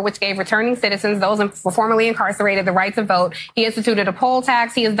Amendment 4, which gave returning citizens, those formerly incarcerated, the right to vote. He instituted a poll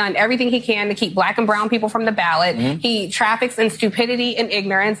tax. He has done everything he can to keep Black and brown people from the ballot. Mm-hmm. He traffics in stupidity and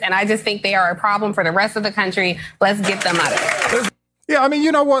ignorance, and I just think they are a problem for the rest of the country. Let's get them out of there. Yeah, I mean,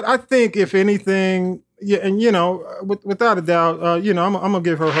 you know what? I think if anything, yeah, and without a doubt, I'm gonna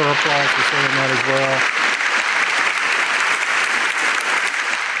give her applause for saying that as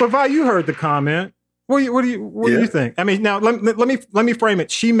well. But Vi, you heard the comment. What do you think? I mean, now let me frame it.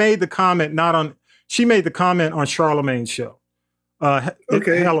 She made the comment on Charlamagne's show.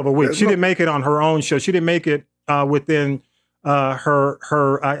 Hell of a week. She didn't make it on her own show. She didn't make it within her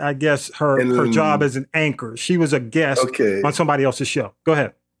job as an anchor. She was a guest on somebody else's show. Go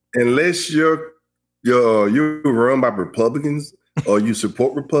ahead. Unless you're run by Republicans or you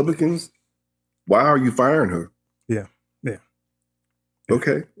support Republicans, why are you firing her? Yeah.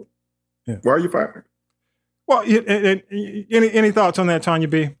 Okay. Yeah. Why are you firing? Well, any thoughts on that, Tanya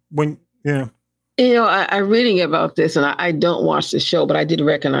B? I'm reading about this, and I don't watch the show, but I did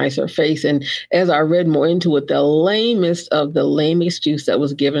recognize her face. And as I read more into it, the lamest of the lame excuse that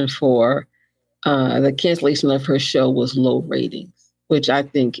was given for the cancellation of her show was low ratings, which I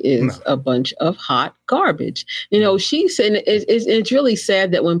think is a bunch of hot garbage. She said it's really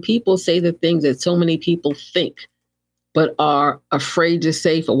sad that when people say the things that so many people think, but are afraid to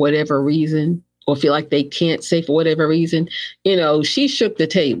say for whatever reason, or feel like they can't say for whatever reason, she shook the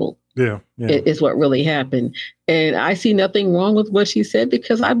table. Yeah. Is what really happened. And I see nothing wrong with what she said,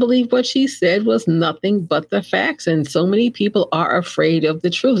 because I believe what she said was nothing but the facts. And so many people are afraid of the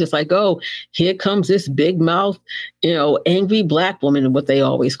truth. It's like, oh, here comes this big mouth, angry Black woman, what they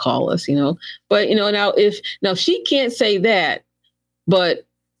always call us, But, now if she can't say that, but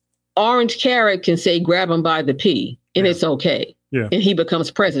Orange Carrot can say grab him by the pee, and it's okay. Yeah. And he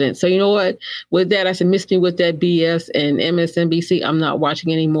becomes president. So you know what? With that, I said, miss me with that BS and MSNBC. I'm not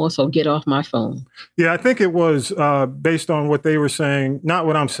watching anymore, so get off my phone. Yeah, I think it was based on what they were saying, not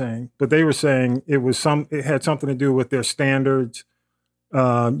what I'm saying, but they were saying it had something to do with their standards.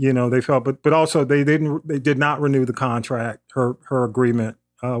 They felt, but also they did not renew the contract, her agreement,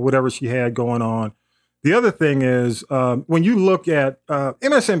 whatever she had going on. The other thing is, when you look at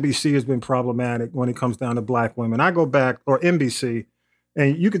MSNBC has been problematic when it comes down to Black women. I go back, or NBC,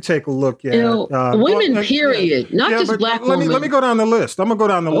 and you could take a look at women. Period, not just Black women. Let me go down the list. I'm gonna go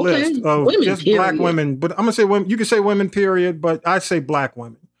down the list of women, just period. Black women, but I'm gonna say women. You can say women, period, but I say Black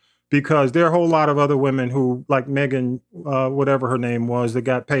women because there are a whole lot of other women who, like Megan, whatever her name was, that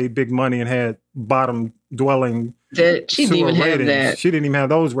got paid big money and had bottom dwelling. She didn't even have that. She didn't even have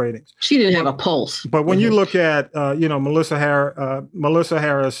those ratings. She didn't have a pulse. But when you look at, Melissa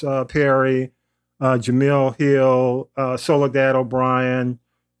Harris Perry, Jamil Hill, Soledad O'Brien,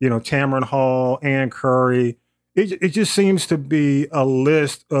 Tamron Hall, Ann Curry, it just seems to be a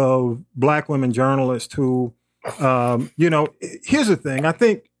list of Black women journalists who, here's the thing. I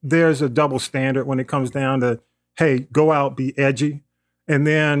think there's a double standard when it comes down to, hey, go out, be edgy. And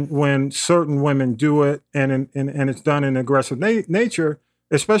then when certain women do it and it's done in aggressive nature,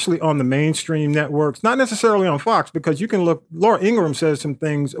 especially on the mainstream networks, not necessarily on Fox, because you can look, Laura Ingraham says some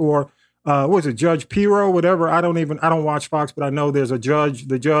things, or what is it, Judge Pirro, whatever. I don't watch Fox, but I know there's the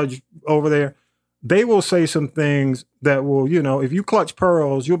judge over there. They will say some things that will, if you clutch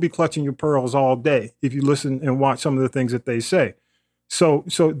pearls, you'll be clutching your pearls all day if you listen and watch some of the things that they say. So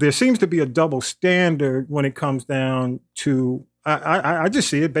there seems to be a double standard when it comes down to, I just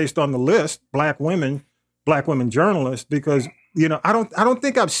see it based on the list, Black women journalists, because, I don't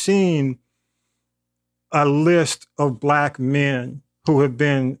think I've seen a list of Black men who have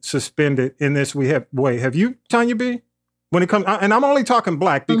been suspended in this way. Have you, Tanya B? When it comes, and I'm only talking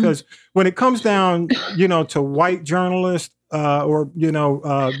Black, because when it comes down, to white journalists, they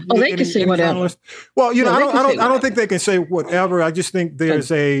can say whatever. Well, I don't think they can say whatever. I just think there's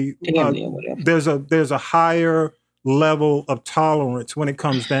a higher level of tolerance when it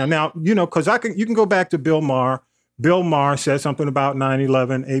comes down. Now, because you can go back to Bill Maher. Bill Maher said something about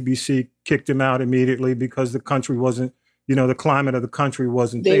 9/11. ABC kicked him out immediately because the country wasn't, the climate of the country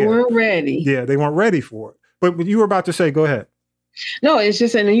wasn't there. They weren't ready. Yeah, they weren't ready for it. But what you were about to say, go ahead. No, it's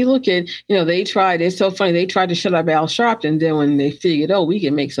just, and you look at, it's so funny. They tried to shut up Al Sharpton. Then when they figured, we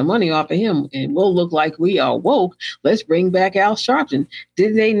can make some money off of him and we'll look like we are woke, let's bring back Al Sharpton.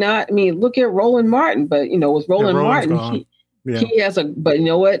 Did they not? I mean, look at Roland Martin, but, with Roland Martin, he has but you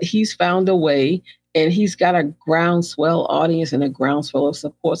know what? He's found a way, and he's got a groundswell audience and a groundswell of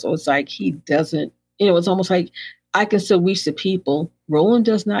support. So it's like he doesn't, it's almost like I can still reach the people. Roland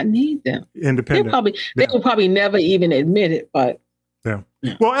does not need them. Independent. They will probably never even admit it, but. Yeah.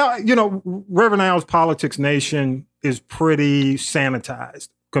 Well, Reverend Al's Politics Nation is pretty sanitized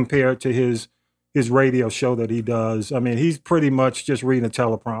compared to his radio show that he does. I mean, he's pretty much just reading a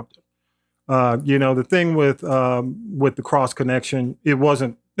teleprompter. The thing with the Cross Connection, it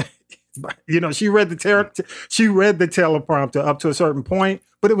wasn't, she read the teleprompter up to a certain point,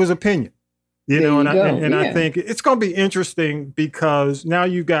 but it was opinion. I think it's going to be interesting because now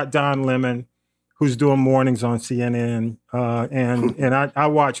you've got Don Lemon, who's doing mornings on CNN, and I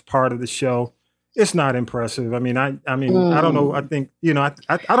watched part of the show. It's not impressive. I mean, I don't know. I think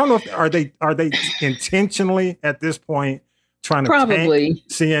I don't know if are they intentionally at this point trying to tank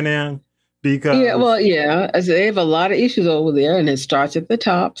CNN because they have a lot of issues over there, and it starts at the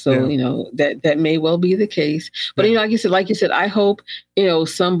top. So that may well be the case. But like you said, I hope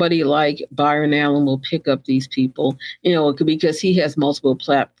somebody like Byron Allen will pick up these people. Because he has multiple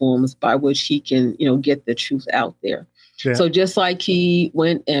platforms by which he can get the truth out there. Yeah. So just like he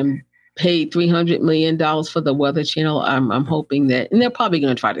went and paid $300 million for the Weather Channel, I'm hoping that, and they're probably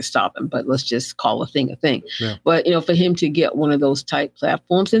going to try to stop him, but let's just call a thing a thing. Yeah. But, for him to get one of those type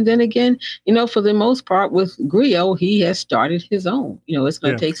platforms. And then again, for the most part with Grio, he has started his own. It's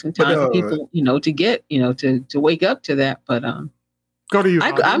going to take some time for people, to get, to wake up to that. But go to you.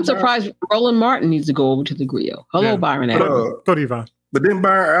 I'm surprised Roland Martin needs to go over to the Grio. Hello, Byron Allen. Go to Yvonne. But then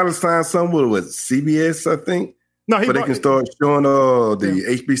Byron Allen signed something with CBS, I think. No, but they can start showing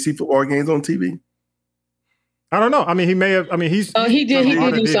the HBC football games on TV. I don't know. I mean, he may have. I mean, he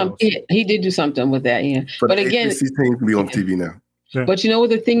did do something. He did do something with that. Yeah, but again, HBC team can be on TV now. Yeah. But what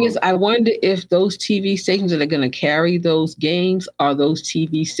the thing is, I wonder if those TV stations that are going to carry those games are those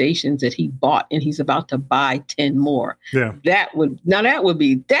TV stations that he bought, and he's about to buy 10 more. Yeah, that would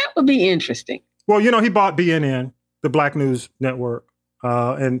be interesting. Well, he bought BNN, the Black News Network,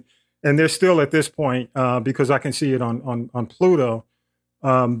 and they're still at this point, because I can see it on Pluto,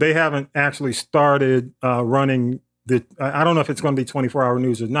 they haven't actually started running the, I don't know if it's going to be 24-hour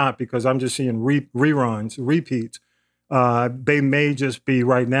news or not, because I'm just seeing repeats. They may just be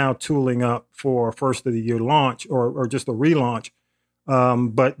right now tooling up for first of the year launch or just a relaunch.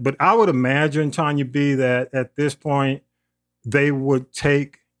 But I would imagine, Tanya B, that at this point, they would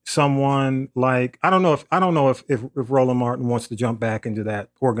take someone like, I don't know if Roland Martin wants to jump back into that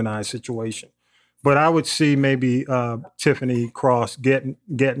organized situation, but I would see maybe Tiffany Cross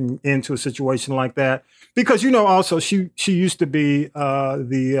getting into a situation like that, because also she used to be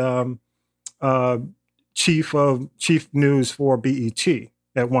the chief news for BET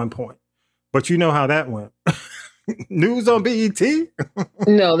at one point, but you know how that went. News on BET?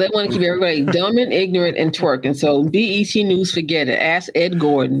 No, they want to keep everybody dumb and ignorant and twerking. So BET News, forget it. Ask Ed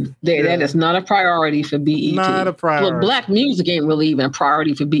Gordon. That is not a priority for BET. Not a priority. Look, Black music ain't really even a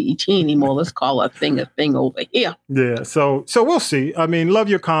priority for BET anymore. Let's call a thing over here. Yeah, so we'll see. I mean, love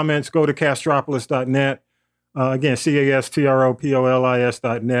your comments. Go to castropolis.net. Again,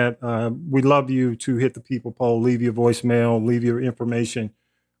 castropoli.net. We'd love you to hit the people poll, leave your voicemail, leave your information.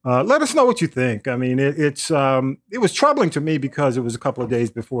 Let us know what you think. I mean, it was troubling to me because it was a couple of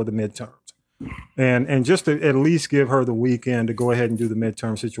days before the midterms. And just to at least give her the weekend to go ahead and do the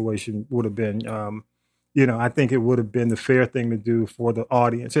midterm situation would have been, I think it would have been the fair thing to do for the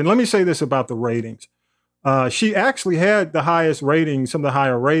audience. And let me say this about the ratings. She actually had the highest ratings, some of the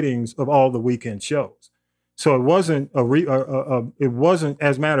higher ratings of all the weekend shows. So it wasn't it wasn't,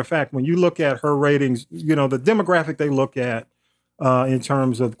 as a matter of fact, when you look at her ratings, the demographic they look at in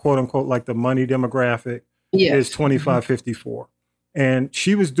terms of quote unquote, like the money demographic is 25-54. And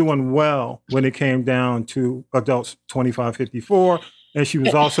she was doing well when it came down to adults 25-54. And she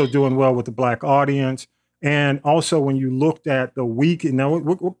was also doing well with the Black audience. And also when you looked at the weekend, now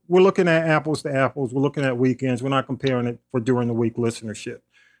we're looking at apples to apples. We're looking at weekends. We're not comparing it for during the week listenership.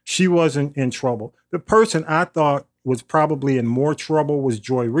 She wasn't in trouble. The person I thought was probably in more trouble was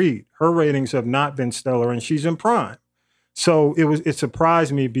Joy Reid. Her ratings have not been stellar and she's in prime. So it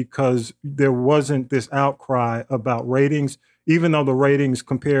surprised me because there wasn't this outcry about ratings, even though the ratings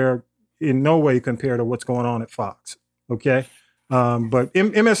in no way compare to what's going on at Fox. Okay. But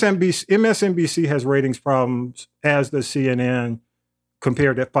MSNBC has ratings problems, as does CNN,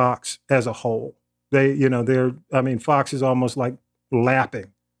 compared to Fox as a whole. Fox is almost like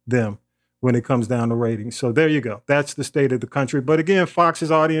lapping them when it comes down to ratings. So there you go. That's the state of the country. But again,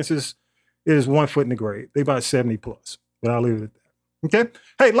 Fox's audience is 1 foot in the grave. They about 70 plus. But I'll leave it at that. Okay.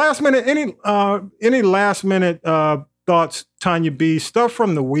 Hey, last minute. Any last minute thoughts, Tanya B? Stuff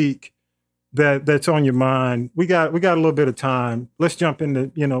from the week that's on your mind. We got a little bit of time. Let's jump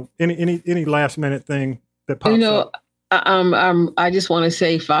into any last minute thing that pops up. I just want to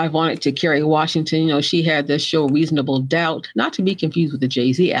say 5 on it to Kerry Washington. She had this show Reasonable Doubt, not to be confused with the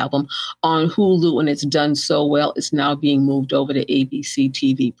Jay-Z album, on Hulu, and it's done so well. It's now being moved over to ABC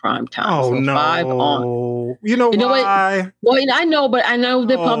TV primetime. Oh, so no. 5 on. You know why? Well, I know, but I know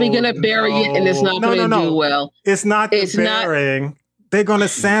they're probably going to bury it, and it's not going to do well. It's not burying. They're going to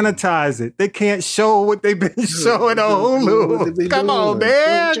sanitize it. They can't show what they've been showing on Hulu. Come on,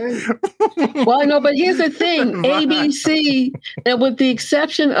 man. Well, no, but here's the thing. ABC, and with the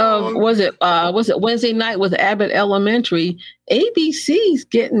exception of, was it Wednesday night with Abbott Elementary, ABC's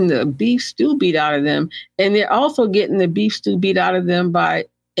getting the beef stew beat out of them. And they're also getting the beef stew beat out of them by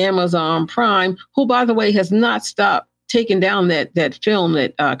Amazon Prime, who, by the way, has not stopped taking down that film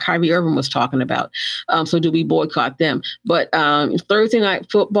that Kyrie Irving was talking about. So do we boycott them? But Thursday Night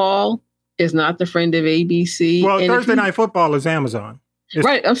Football is not the friend of ABC. Well, Thursday Night Football is Amazon.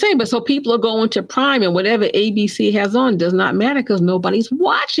 Right. I'm saying, but so people are going to Prime, and whatever ABC has on does not matter because nobody's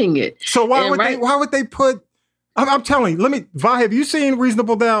watching it. So why would they put, I'm telling you, Vi, have you seen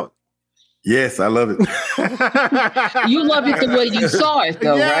Reasonable Doubt? Yes, I love it. You love it the way you saw it,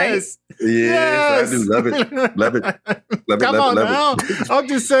 though, yes. Right? Yes, I do love it. Love it. Come on now. I'm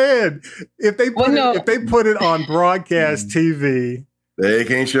just saying, if they put it on broadcast TV, they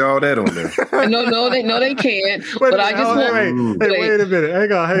can't show all that on there. No, they can't. Wait a minute.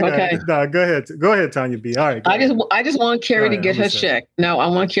 Hang on. Okay. No, go ahead, Tanya B. All right. I just want Kerry to get her check. No, I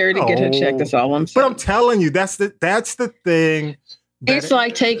want Kerry to get her check. That's all I'm saying. But I'm telling you, that's the thing. It's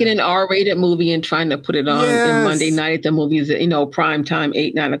like taking an R-rated movie and trying to put it on Monday night at the movies, prime time,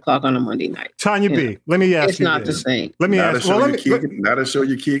 8-9 o'clock on a Monday night. Tanya B, let me ask you. It's not the same. Let me ask. Not a show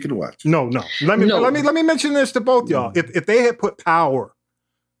your kid can watch. No. Let me mention this to both y'all. If they had put Power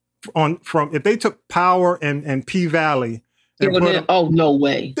if they took Power and P-Valley, it would have been, no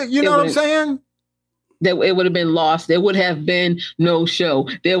way. You know what I'm saying? That it would have been lost. There would have been no show.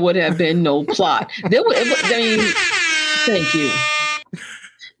 There would have been no plot. Thank you.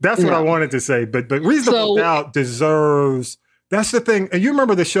 That's what I wanted to say, but Reasonable Doubt deserves. That's the thing. And you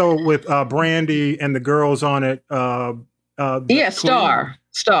remember the show with Brandy and the girls on it? Star.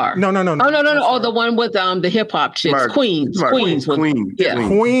 No. Oh, no. Oh, the one with the hip hop chicks, Queens. Queens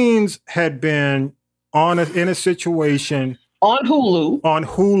had been in a situation on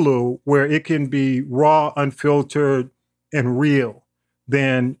Hulu where it can be raw, unfiltered, and real.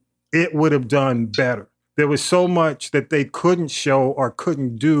 Then it would have done better. There was so much that they couldn't show or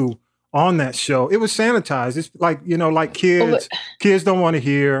couldn't do on that show. It was sanitized. It's like, like kids don't want to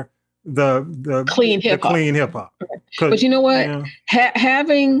hear the clean hip hop. But you know what?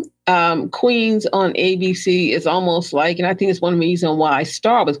 Having Queens on ABC is almost like, and I think it's one reason why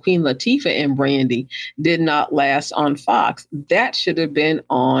Star with Queen Latifah and Brandy did not last on Fox. That should have been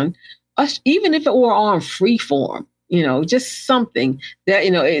on us, even if it were on Freeform. Just something that,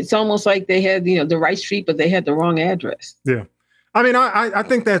 it's almost like they had, the right street, but they had the wrong address. Yeah. I mean, I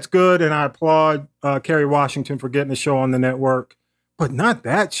think that's good, and I applaud Kerry Washington for getting the show on the network, but not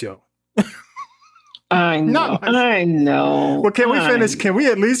that show. I know. I know. Well, can we finish? Can we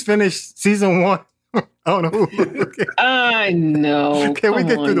at least finish season 1? Oh no! I know. Can we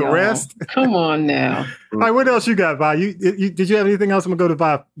get through the rest? Come on now. All right, what else you got, Vi? Did you have anything else? I'm gonna go to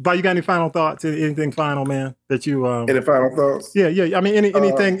Vi. Vi, you got any final thoughts? Anything final, man? That you? Any final thoughts? Yeah. I mean,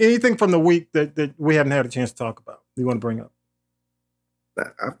 anything from the week that we haven't had a chance to talk about? You want to bring up?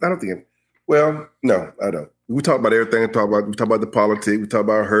 I don't think. Well, no, I don't. We talk about everything. We talk about the politics. We talk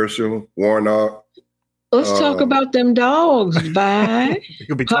about Herschel, Warnock. Let's talk about them dogs, Vi.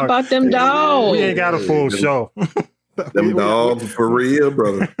 How about them dogs? We ain't got a full show. Them dogs for real,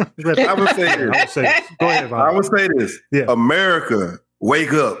 brother. I would say this. Go ahead, Vi. I would say this. Yeah. America,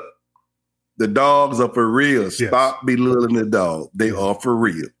 wake up. The dogs are for real. Stop belittling the dog. They are for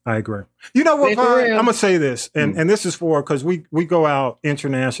real. I agree. You know what, Vi? I'm going to say this, and this is because we go out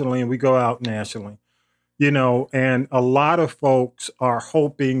internationally and we go out nationally. And a lot of folks are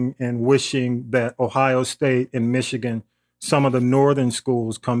hoping and wishing that Ohio State and Michigan, some of the northern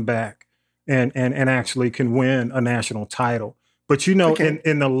schools, come back and actually can win a national title. But, in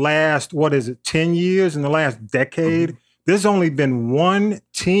the last, 10 years, in the last decade, there's only been one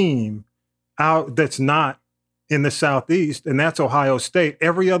team out that's not in the Southeast, and that's Ohio State.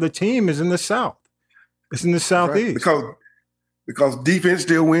 Every other team is in the South. It's in the Southeast. Right. Because defense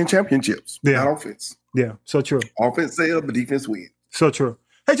still win championships, not offense. Yeah, so true. Offense sales, but defense wins. So true.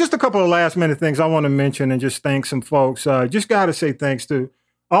 Hey, just a couple of last minute things I want to mention and just thank some folks. Just got to say thanks to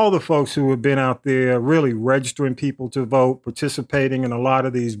all the folks who have been out there really registering people to vote, participating in a lot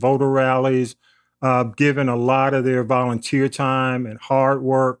of these voter rallies, giving a lot of their volunteer time and hard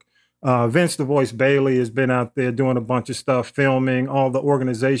work. Vince the Voice Bailey has been out there doing a bunch of stuff, filming all the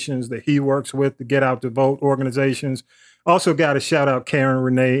organizations that he works with, the Get Out to Vote organizations. Also got to shout out Karen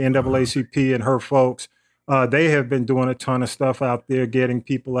Renee, NAACP, and her folks. They have been doing a ton of stuff out there, getting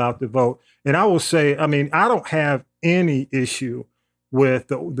people out to vote. And I will say, I mean, I don't have any issue with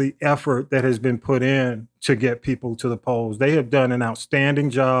the effort that has been put in to get people to the polls. They have done an outstanding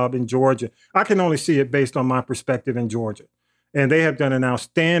job in Georgia. I can only see it based on my perspective in Georgia. And they have done an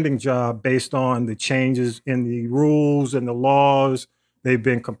outstanding job based on the changes in the rules and the laws. They've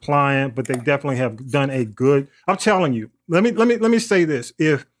been compliant, but they definitely have done a good. I'm telling you. Let me say this: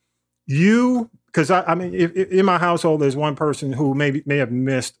 if you, because I mean, if in my household there's one person who may have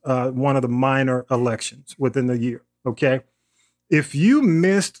missed one of the minor elections within the year. Okay, if you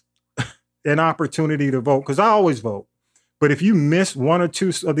missed an opportunity to vote, because I always vote, but if you missed one or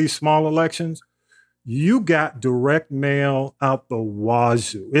two of these small elections, you got direct mail out the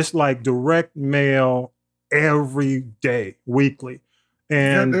wazoo. It's like direct mail every day, weekly.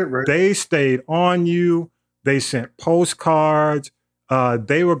 And they stayed on you. They sent postcards.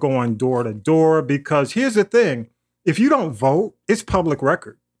 They were going door to door because here's the thing. If you don't vote, it's public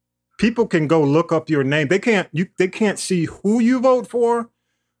record. People can go look up your name. They can't see who you vote for,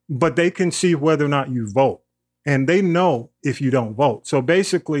 but they can see whether or not you vote. And they know if you don't vote. So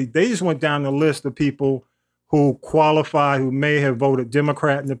basically, they just went down the list of people who qualify, who may have voted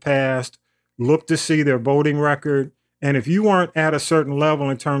Democrat in the past, looked to see their voting record. And if you weren't at a certain level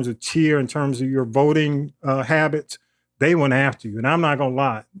in terms of tier, in terms of your voting habits, they went after you. And I'm not going to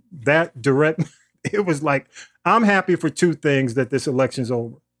lie, that direct, it was like, I'm happy for two things that this election's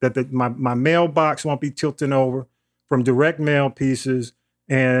over, that my mailbox won't be tilting over from direct mail pieces,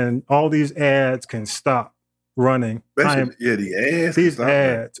 and all these ads can stop running. The ads. These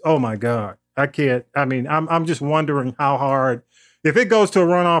ads. Oh my God. I can't. I mean, I'm just wondering how hard, if it goes to a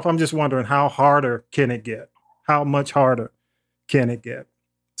runoff, I'm just wondering how harder can it get? How much harder can it get?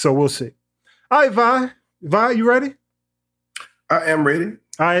 So we'll see. All right, Vi. Vi, you ready? I am ready.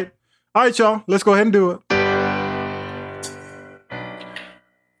 All right, y'all. Let's go ahead and do it.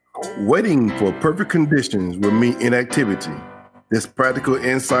 Waiting for perfect conditions will mean inactivity. This practical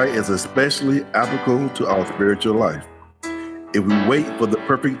insight is especially applicable to our spiritual life. If we wait for the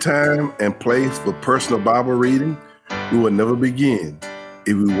perfect time and place for personal Bible reading, we will never begin.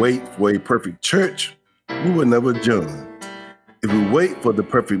 If we wait for a perfect church, we will never join. If we wait for the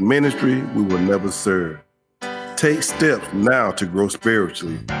perfect ministry, we will never serve. Take steps now to grow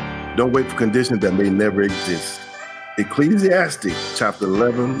spiritually. Don't wait for conditions that may never exist. Ecclesiastes chapter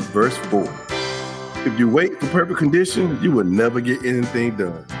 11, verse 4. If you wait for perfect conditions, you will never get anything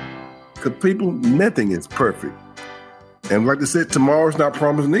done. Because people, nothing is perfect. And like I said, tomorrow's not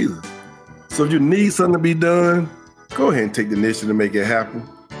promised neither. So if you need something to be done, go ahead and take the initiative to make it happen.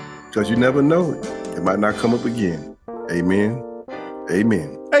 Because you never know it. It might not come up again. Amen.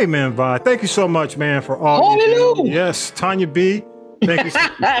 Amen. Amen, Vi. Thank you so much, man, for all you do. Yes, Tanya B. Thank you.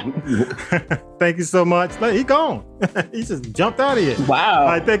 Thank you so much. He gone. He just jumped out of here. Wow. All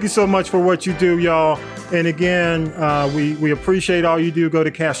right, thank you so much for what you do, y'all. And again, we appreciate all you do. Go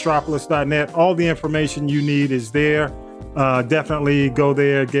to Castropolis.net. All the information you need is there. Definitely go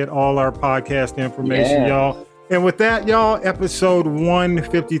there, get all our podcast information, y'all. And with that, y'all, episode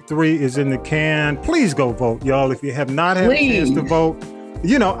 153 is in the can. Please go vote, y'all. If you have not had a chance to vote,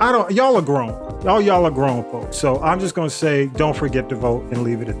 y'all are grown. Y'all are grown folks. So I'm just going to say, don't forget to vote and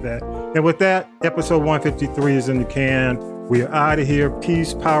leave it at that. And with that, episode 153 is in the can. We are out of here.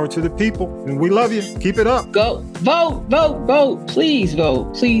 Peace, power to the people. And we love you. Keep it up. Go, vote. Please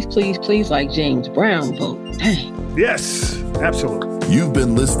vote. Please, like James Brown, vote. Dang. Yes, absolutely. You've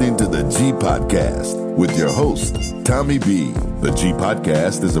been listening to the G Podcast with your host, Tommy B. The G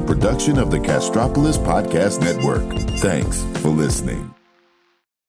Podcast is a production of the Castropolis Podcast Network. Thanks for listening.